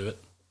have to do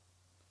it.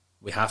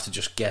 We have to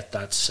just get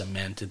that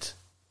cemented.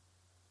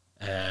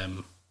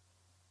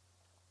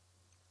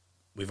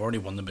 We've already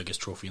won the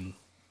biggest trophy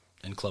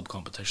in club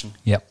competition.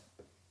 Yep.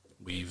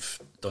 We've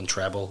done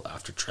treble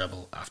after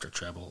treble after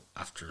treble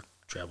after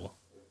treble.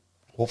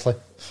 Hopefully.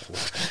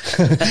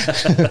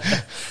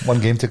 1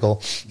 game to go.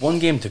 1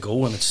 game to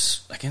go, and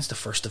it's against the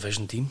first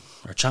division team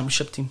or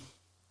championship team.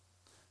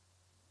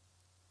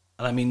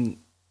 And I mean,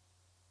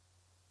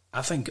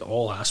 I think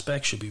all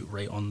aspects should be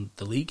right on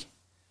the league.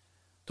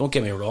 Don't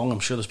get me wrong, I'm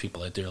sure there's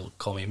people out there who'll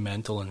call me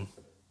mental and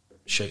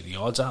shout the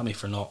odds at me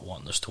for not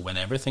wanting us to win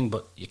everything,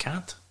 but you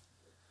can't.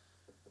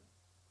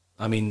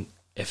 I mean,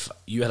 if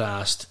you had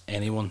asked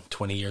anyone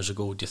 20 years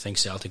ago, do you think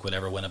Celtic would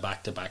ever win a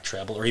back-to-back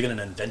treble or even an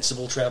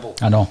invincible treble?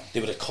 I know. They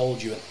would have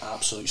called you an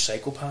absolute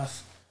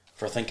psychopath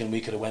for thinking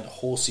we could have went a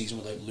whole season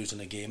without losing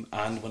a game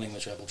and winning the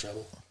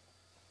treble.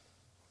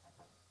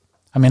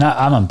 I mean,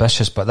 I'm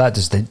ambitious, but that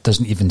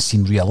doesn't even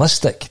seem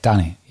realistic,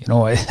 Danny. You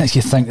know,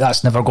 you think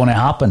that's never going to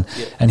happen,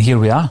 and here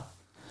we are.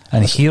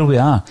 Now,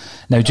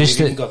 just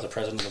we've even got the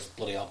president of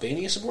bloody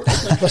Albania supporting.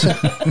 Listen,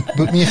 but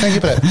when you think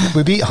about it,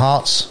 we beat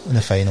Hearts in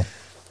the final.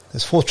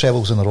 There's 4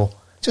 trebles in a row.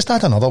 Just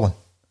add another one,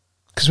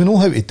 because we know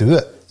how to do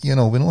it. You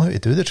know, we know how to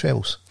do the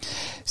trebles.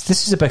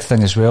 This is a big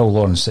thing as well,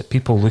 Lawrence, that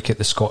people look at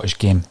the Scottish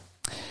game.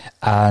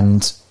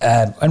 And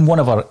in one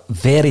of our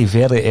very,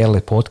 very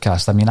early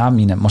podcasts, I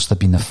mean, it must have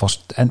been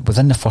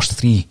within the first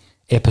 3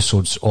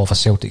 episodes of A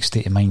Celtic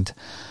State of Mind,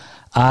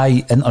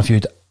 I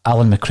interviewed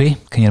Alan McRae.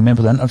 Can you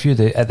remember the interview?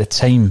 At the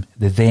time,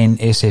 the then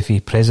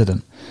SFA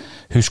president,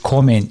 whose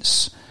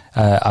comments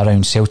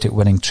around Celtic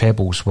winning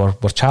trebles were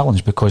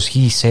challenged because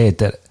he said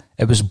that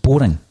it was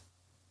boring.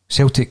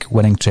 Celtic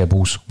winning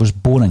trebles was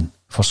boring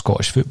for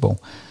Scottish football.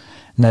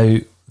 Now,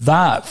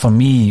 that for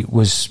me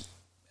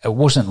it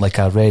wasn't like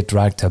a red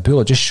rag to a bull.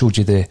 It just showed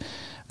you the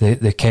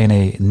kind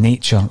of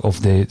nature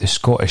of the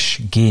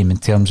Scottish game in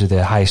terms of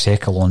the highest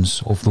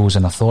echelons of those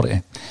in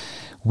authority,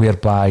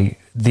 whereby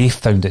they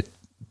found it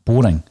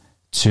boring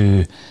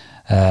to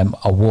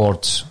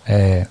award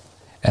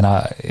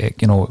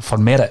for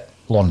merit,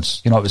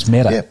 Lawrence. You know, it was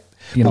merit. Yeah.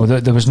 You know,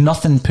 there was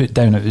nothing put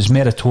down. It was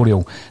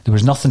meritorial. There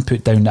was nothing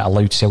put down that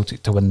allowed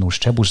Celtic to win those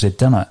trebles. They'd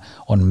done it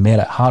on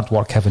merit, hard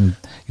work, having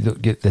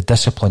the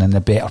discipline and the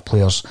better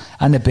players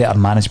and the better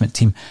management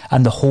team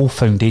and the whole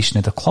foundation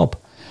of the club.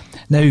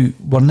 Now,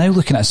 we're now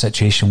looking at a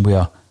situation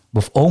where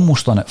we've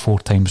almost done it 4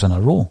 times in a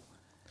row.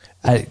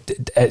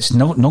 It's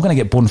not going to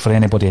get boring for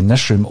anybody in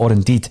this room or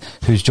indeed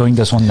who's joined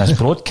us on this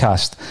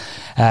broadcast.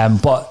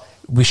 But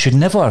we should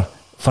never,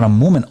 for a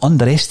moment,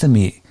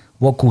 underestimate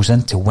what goes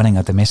into winning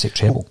a domestic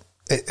treble.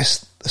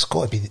 It's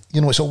got to be,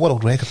 it's a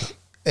world record.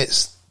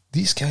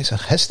 These guys are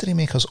history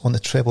makers on the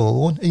treble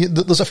alone.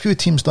 There's a few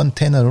teams done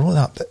 10 in a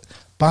row, but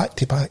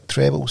back-to-back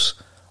trebles,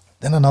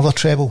 then another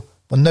treble.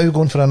 We're now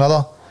going for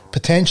another,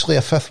 potentially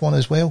a 5th one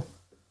as well.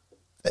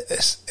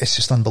 It's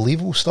just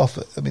unbelievable stuff.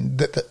 I mean,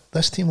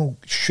 this team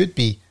should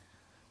be,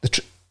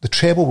 the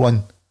treble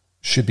run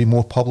should be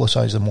more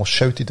publicised and more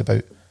shouted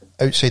about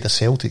outside the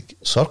Celtic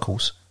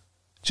circles,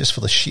 just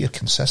for the sheer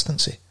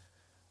consistency.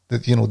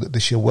 The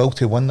sheer will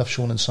to win they've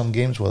shown in some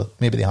games where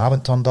maybe they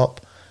haven't turned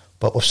up,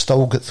 but we've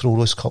still got through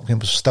those cup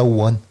games, we've still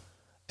won.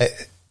 I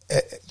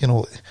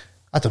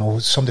don't know,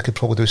 somebody could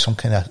probably do some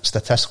kind of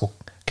statistical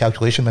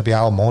calculation, maybe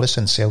Alan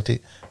Morrison,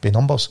 Celtic, by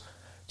numbers,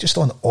 just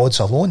on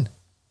odds alone.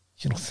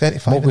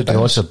 35. What would the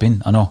odds have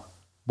been? I know.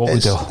 What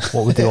would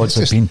the odds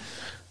have been?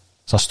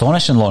 It's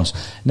astonishing, Lawrence.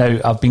 Now,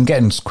 I've been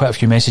getting quite a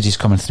few messages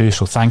coming through,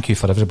 so thank you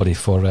for everybody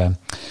for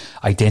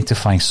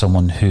identifying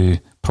someone who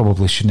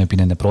probably shouldn't have been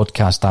in the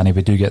broadcast, Danny.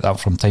 We do get that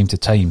from time to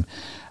time.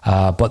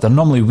 But they're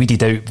normally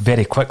weeded out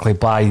very quickly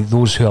by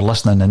those who are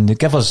listening, and they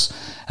give us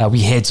a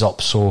wee heads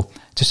up, so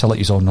just to let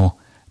you all know,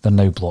 they're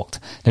now blocked.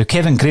 Now,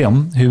 Kevin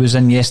Graham, who was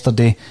in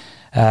yesterday,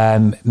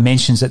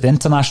 mentions that the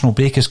international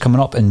break is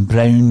coming up and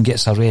Brown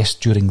gets a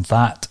rest during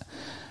that.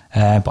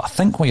 But I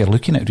think what you're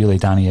looking at really,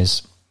 Danny,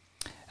 is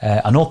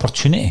an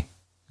opportunity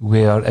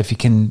where if you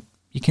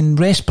can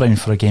rest Brown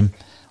for a game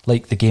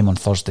like the game on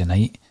Thursday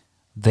night,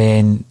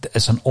 then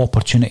it's an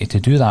opportunity to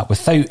do that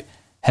without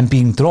him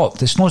being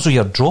dropped. It's not as though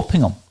you're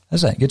dropping him,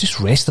 is it? You're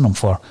just resting him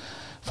for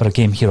a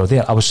game here or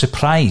there. I was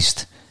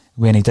surprised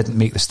when he didn't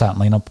make the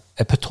starting lineup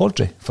at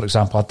Pittodrie, for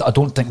example. I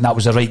don't think that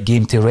was the right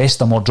game to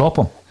rest him or drop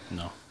him.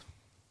 No,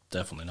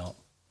 definitely not.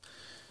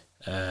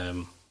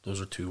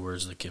 Those are 2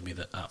 words that give me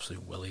the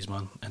absolute willies,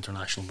 man.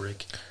 International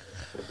break.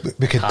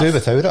 We could do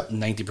without it.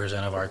 90%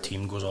 of our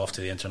team goes off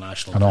to the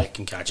international break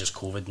and catches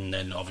COVID, and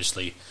then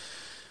obviously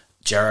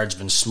Gerrard's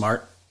been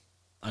smart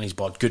and he's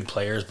bought good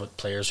players, but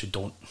players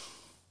who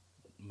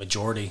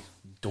majority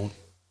don't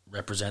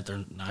represent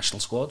their national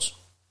squads,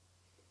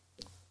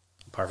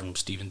 apart from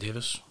Stephen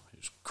Davis,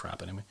 who's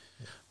crap anyway.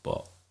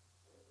 But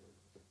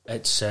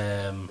it's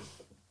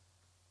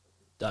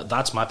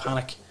that's my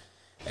panic,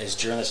 is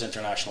during this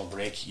international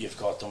break you've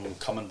got them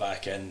coming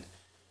back in.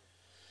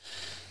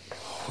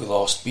 We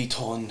lost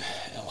Beaton,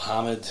 El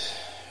Hamid,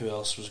 who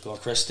else was gone?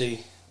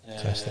 Christie.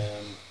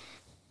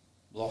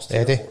 Lost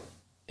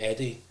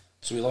Eddie.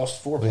 So we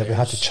lost 4 players. We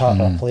had to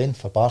charter a plane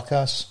for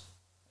Barkas.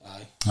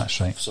 Aye.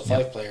 That's right. So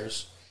 5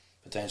 players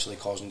potentially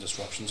causing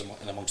disruptions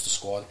amongst the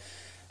squad.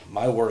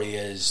 My worry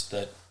is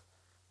that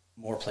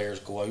more players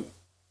go out,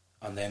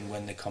 and then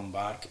when they come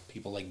back,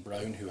 people like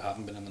Brown, who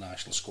haven't been in the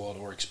national squad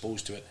or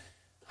exposed to it,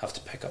 have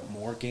to pick up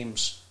more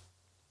games.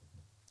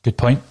 Good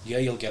point. Yeah,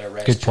 you'll get a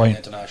rest during the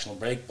international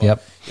break, but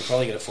you'll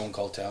probably get a phone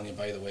call telling you,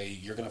 by the way,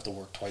 you're going to have to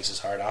work twice as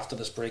hard after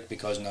this break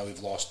because now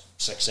we've lost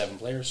 6-7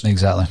 players.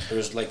 Exactly.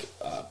 There's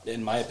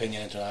in my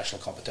opinion,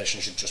 international competition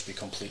should just be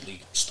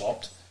completely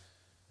stopped.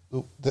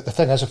 The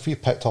thing is, if we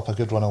picked up a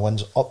good run of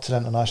wins up to the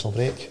international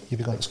break, you'd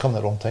be going, it's coming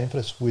at the wrong time for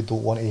us. We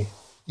don't want to,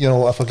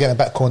 if we're getting a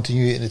bit of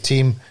continuity in the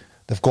team,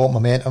 they've got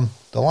momentum,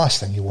 the last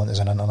thing you want is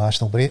an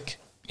international break.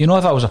 If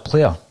I was a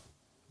player,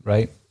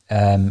 right,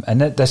 and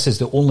this is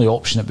the only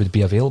option that would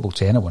be available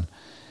to anyone,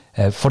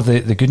 for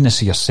the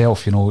goodness of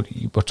yourself,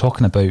 we're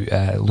talking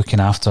about looking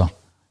after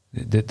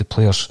the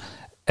players.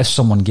 If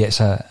someone gets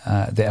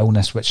the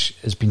illness, which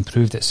has been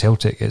proved at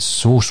Celtic, it's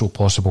so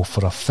possible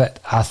for a fit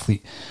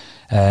athlete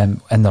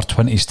in their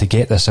 20s to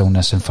get this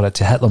illness and for it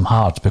to hit them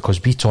hard, because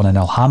Beaton and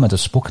Elhamed have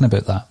spoken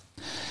about that.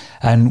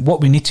 And what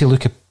we need to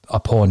look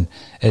upon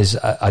is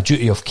a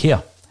duty of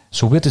care.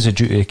 So where does the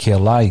duty of care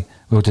lie?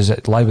 Well, does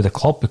it lie with the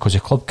club? Because the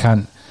club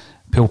can't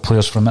pull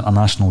players from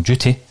international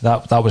duty.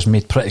 That was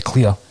made pretty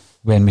clear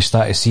when we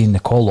started seeing the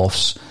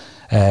call-offs,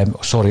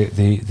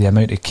 the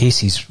amount of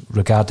cases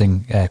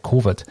regarding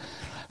COVID.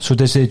 So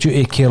does the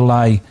duty of care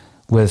lie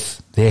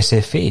with the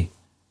SFA?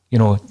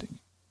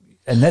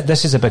 And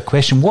this is a big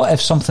question. What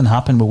if something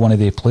happened with one of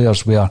the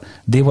players where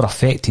they were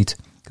affected,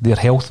 their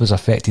health was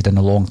affected in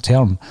the long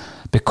term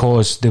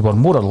because they were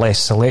more or less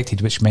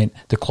selected, which meant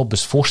the club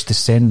was forced to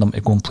send them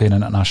to go and play an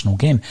international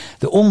game?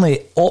 The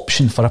only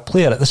option for a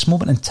player at this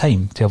moment in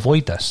time to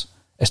avoid this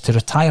is to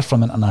retire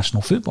from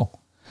international football.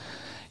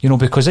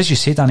 Because as you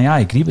say, Danny, I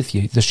agree with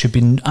you. There should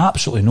be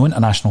absolutely no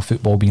international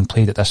football being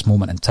played at this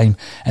moment in time,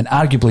 and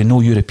arguably no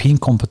European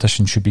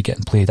competition should be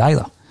getting played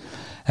either.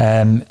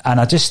 And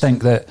I just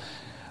think that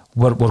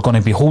we're going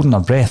to be holding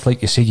our breath.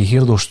 Like you say, you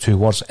hear those two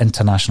words,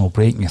 international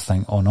break, and you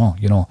think, oh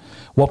no,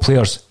 what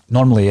players,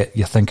 normally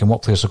you're thinking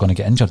what players are going to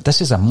get injured. This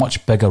is a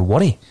much bigger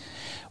worry.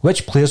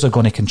 Which players are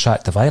going to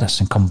contract the virus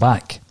and come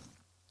back?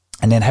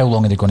 And then how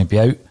long are they going to be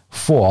out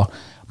for?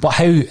 But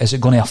how is it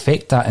going to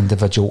affect that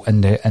individual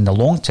in the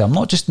long term,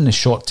 not just in the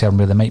short term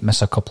where they might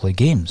miss a couple of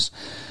games?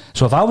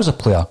 So if I was a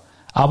player,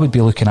 I would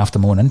be looking after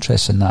my own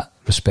interests in that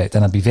respect,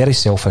 and I'd be very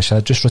selfish.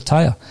 I'd just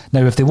retire.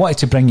 Now, if they wanted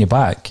to bring you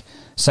back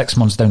 6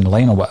 months down the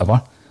line or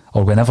whatever,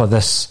 or whenever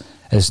this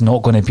is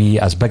not going to be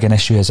as big an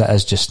issue as it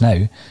is just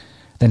now,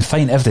 then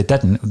fine. If they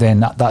didn't,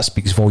 then that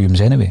speaks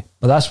volumes anyway.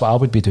 But that's what I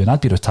would be doing.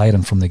 I'd be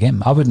retiring from the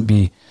game. I wouldn't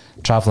be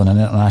travelling on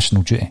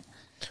international duty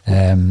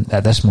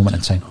at this moment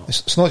in time.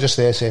 It's not just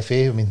the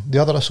SFA. I mean, the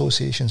other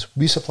associations,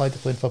 we supplied the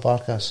plane for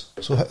Barkas.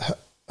 So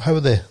how are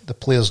the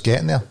players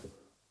getting there?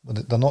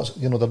 They're not,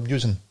 they're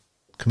using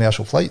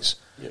commercial flights.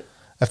 Yeah.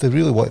 If they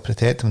really want to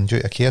protect them in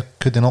duty of care,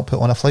 could they not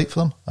put on a flight for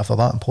them if they're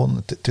that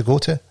important to go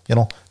to?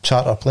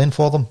 Charter a plane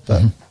for them.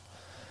 But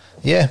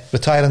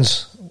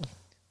retiring's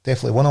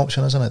definitely one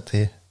option, isn't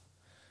it?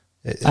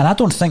 And I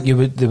don't think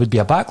there would be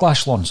a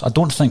backlash, Lawrence. I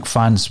don't think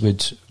fans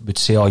would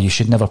say, oh, you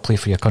should never play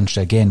for your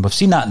country again. We've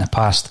seen that in the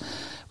past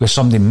where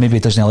somebody maybe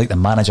doesn't like the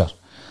manager,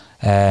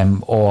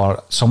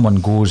 or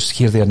someone goes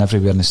here, there and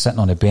everywhere and is sitting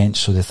on a bench,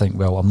 so they think,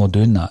 well, I'm not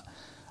doing that.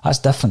 That's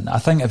different. I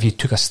think if you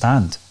took a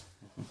stand,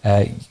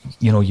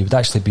 you would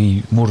actually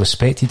be more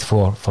respected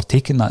for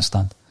taking that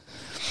stand.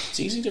 It's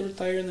easy to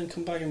retire and then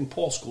come back, and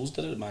Paul Scholes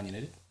did it at Man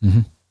United.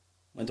 Mm-hmm.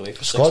 Went away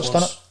for Scott's 6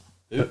 months.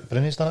 done it.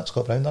 Brownie's done it.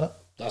 Scott Brown done it.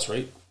 That's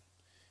right.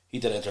 He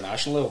did it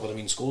international level, but I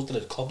mean, Scholes did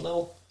it at club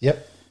level.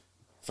 Yep.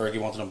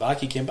 Fergie wanted him back,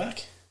 he came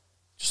back.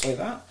 Just like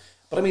that.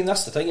 But I mean,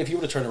 that's the thing. If you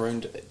were to turn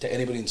around to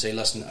anybody and say,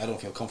 listen, I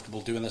don't feel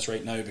comfortable doing this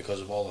right now because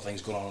of all the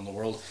things going on in the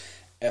world,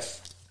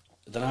 if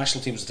the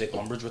national teams take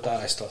umbrage with that,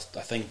 I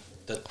think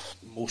that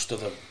most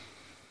of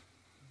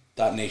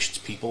that nation's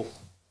people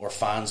or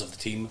fans of the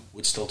team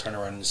would still turn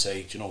around and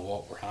say, do you know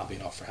what, we're happy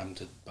enough for him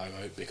to bow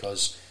out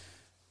because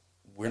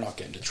we're not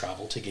getting to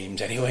travel to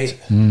games anyway.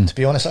 To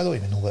be honest, I don't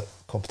even know what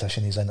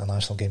competition these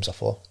international games are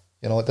for.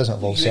 It doesn't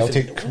involve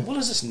Celtic. What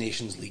is this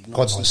Nations League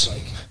nonsense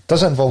like?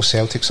 Doesn't involve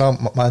Celtic, so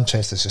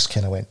Manchester's just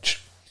kind of went.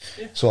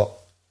 Yeah. So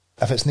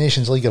if it's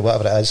Nations League or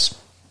whatever it is,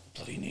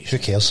 who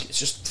cares? It's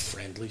just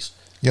friendlies.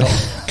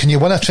 Can you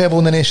win a treble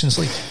in the Nations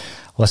League?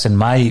 Listen,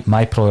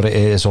 my priority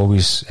is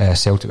always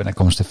Celtic when it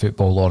comes to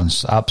football,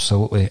 Lawrence.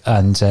 Absolutely.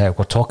 And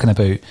we're talking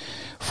about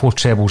 4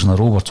 trebles in a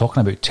row. We're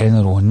talking about 10 in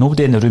a row. And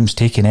nobody in the room's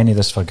taking any of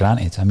this for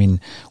granted. I mean,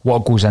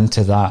 what goes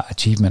into that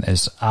achievement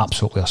is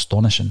absolutely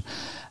astonishing.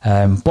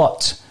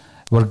 But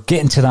we're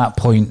getting to that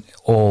point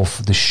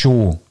of the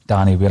show,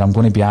 Danny, where I'm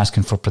going to be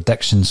asking for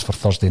predictions for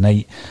Thursday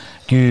night.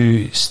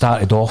 You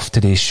started off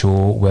today's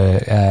show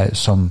with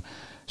some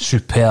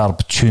superb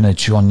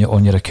tunage on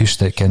your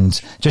acoustic,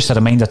 and just a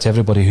reminder to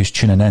everybody who's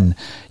tuning in,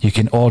 you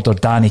can order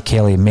Danny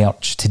Kelly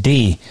merch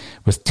today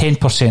with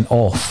 10%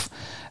 off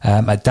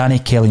at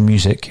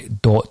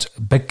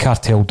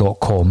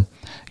dannykellymusic.bigcartel.com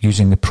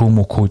using the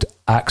promo code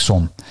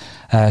AXON.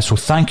 So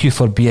thank you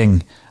for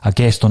being a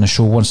guest on the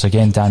show once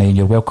again, Danny, and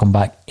you're welcome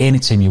back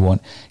anytime you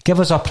want. Give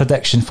us a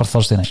prediction for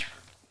Thursday night.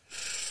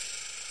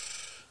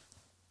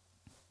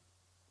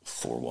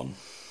 4-1.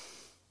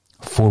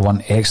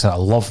 4-1, excellent. I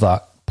love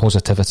that.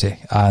 positivity,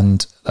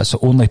 and that's the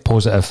only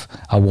positive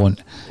I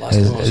want.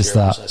 Is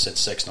that I said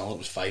 6-0, it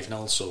was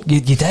 5-0. So you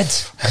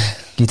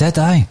did,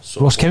 aye.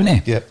 So Ross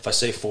County. Yeah. If I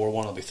say 4-1,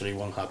 it'll be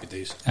 3-1. Happy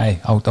days. Aye,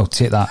 I'll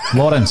take that.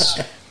 Lawrence.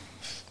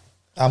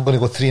 I'm going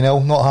to go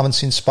 3-0. Not having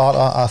seen Sparta,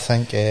 I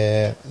think,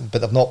 but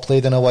they've not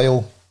played in a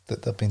while.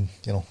 That they've been,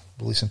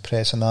 releasing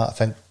press and that. I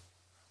think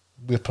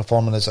we're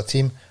performing as a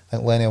team. I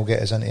think Lenny will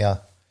get us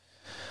into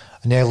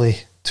an early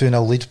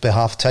 2-0 lead by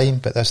half time,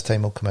 but this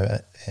time we'll come out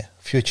at a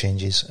few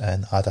changes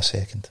and add a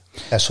third in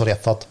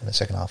the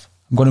second half.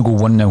 I'm going to go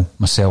 1-0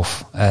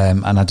 myself,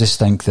 and I just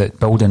think that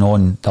building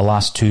on the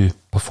last two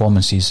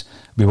performances,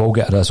 we will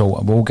get a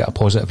result. We will get a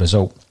positive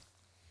result.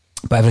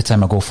 But every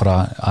time I go for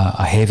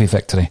a heavy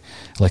victory,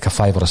 like a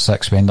 5 or a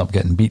 6, we end up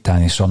getting beat,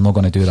 Danny, so I'm not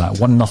going to do that.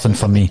 1-0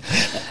 for me.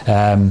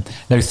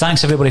 Now,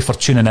 thanks everybody for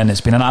tuning in. It's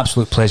been an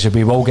absolute pleasure.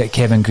 We will get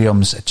Kevin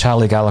Graham's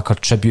Charlie Gallagher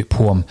tribute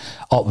poem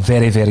up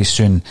very, very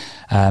soon.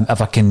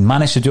 If I can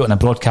manage to do it in a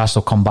broadcast,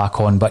 I'll come back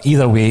on. But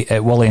either way,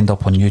 it will end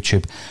up on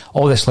YouTube.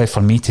 All that's left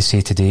for me to say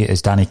today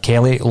is Danny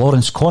Kelly,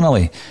 Lawrence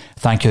Connolly,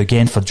 thank you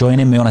again for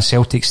joining me on A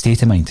Celtic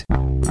State of Mind.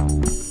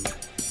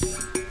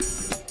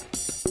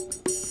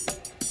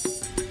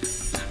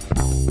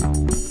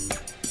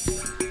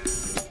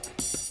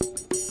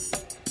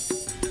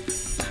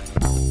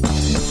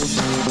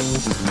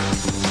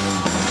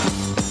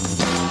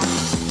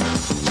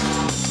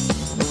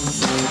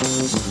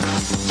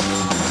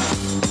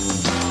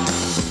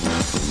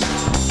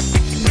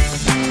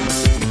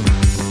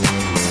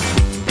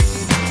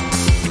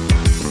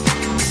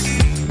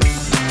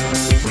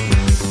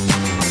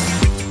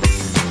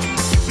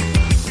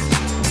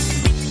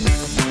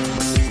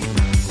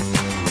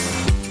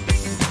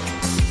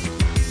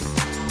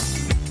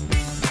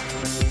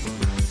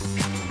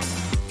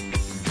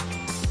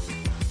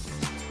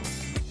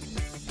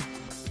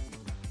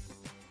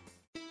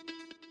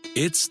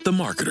 It's The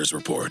Marketer's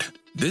Report.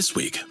 This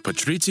week,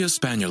 Patrizia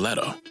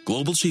Spagnoletto,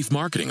 Global Chief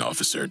Marketing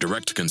Officer,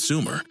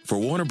 Direct-to-Consumer for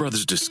Warner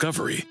Brothers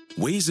Discovery,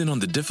 weighs in on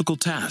the difficult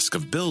task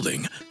of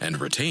building and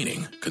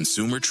retaining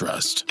consumer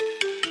trust.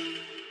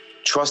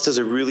 Trust is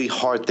a really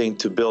hard thing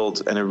to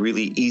build and a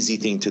really easy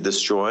thing to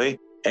destroy,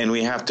 and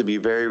we have to be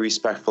very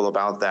respectful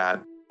about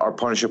that. Our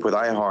partnership with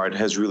iHeart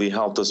has really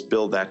helped us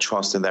build that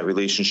trust and that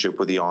relationship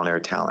with the on-air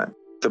talent.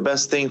 The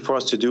best thing for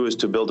us to do is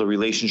to build a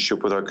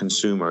relationship with our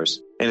consumers.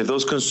 And if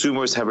those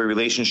consumers have a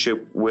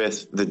relationship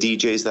with the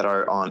DJs that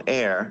are on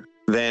air,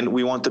 then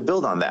we want to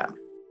build on that.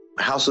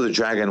 House of the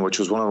Dragon, which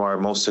was one of our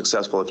most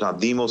successful, if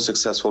not the most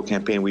successful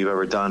campaign we've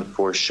ever done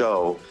for a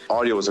show,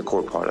 audio was a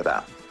core part of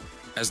that.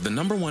 As the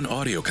 #1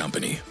 audio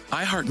company,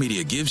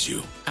 iHeartMedia gives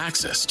you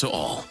access to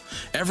all.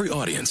 Every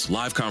audience,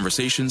 live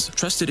conversations,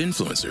 trusted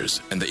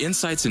influencers, and the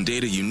insights and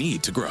data you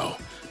need to grow.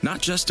 Not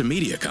just a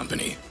media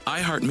company,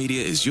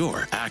 iHeartMedia is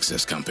your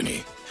access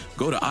company.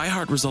 Go to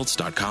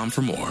iHeartResults.com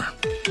for more.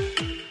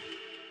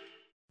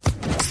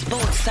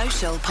 Sports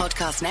Social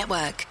Podcast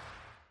Network.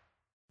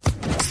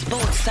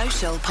 Sports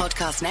Social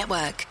Podcast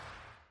Network.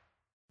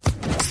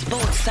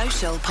 Sports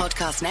Social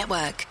Podcast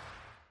Network.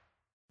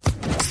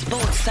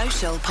 Sports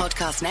Social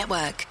Podcast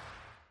Network.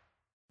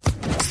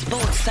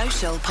 Sports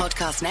Social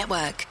Podcast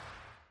Network.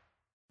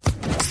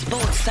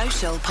 Sports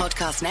Social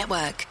Podcast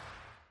Network.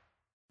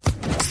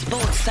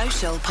 Sports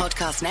Social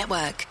Podcast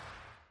Network.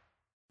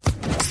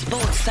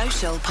 Sports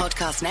Social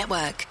Podcast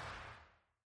Network.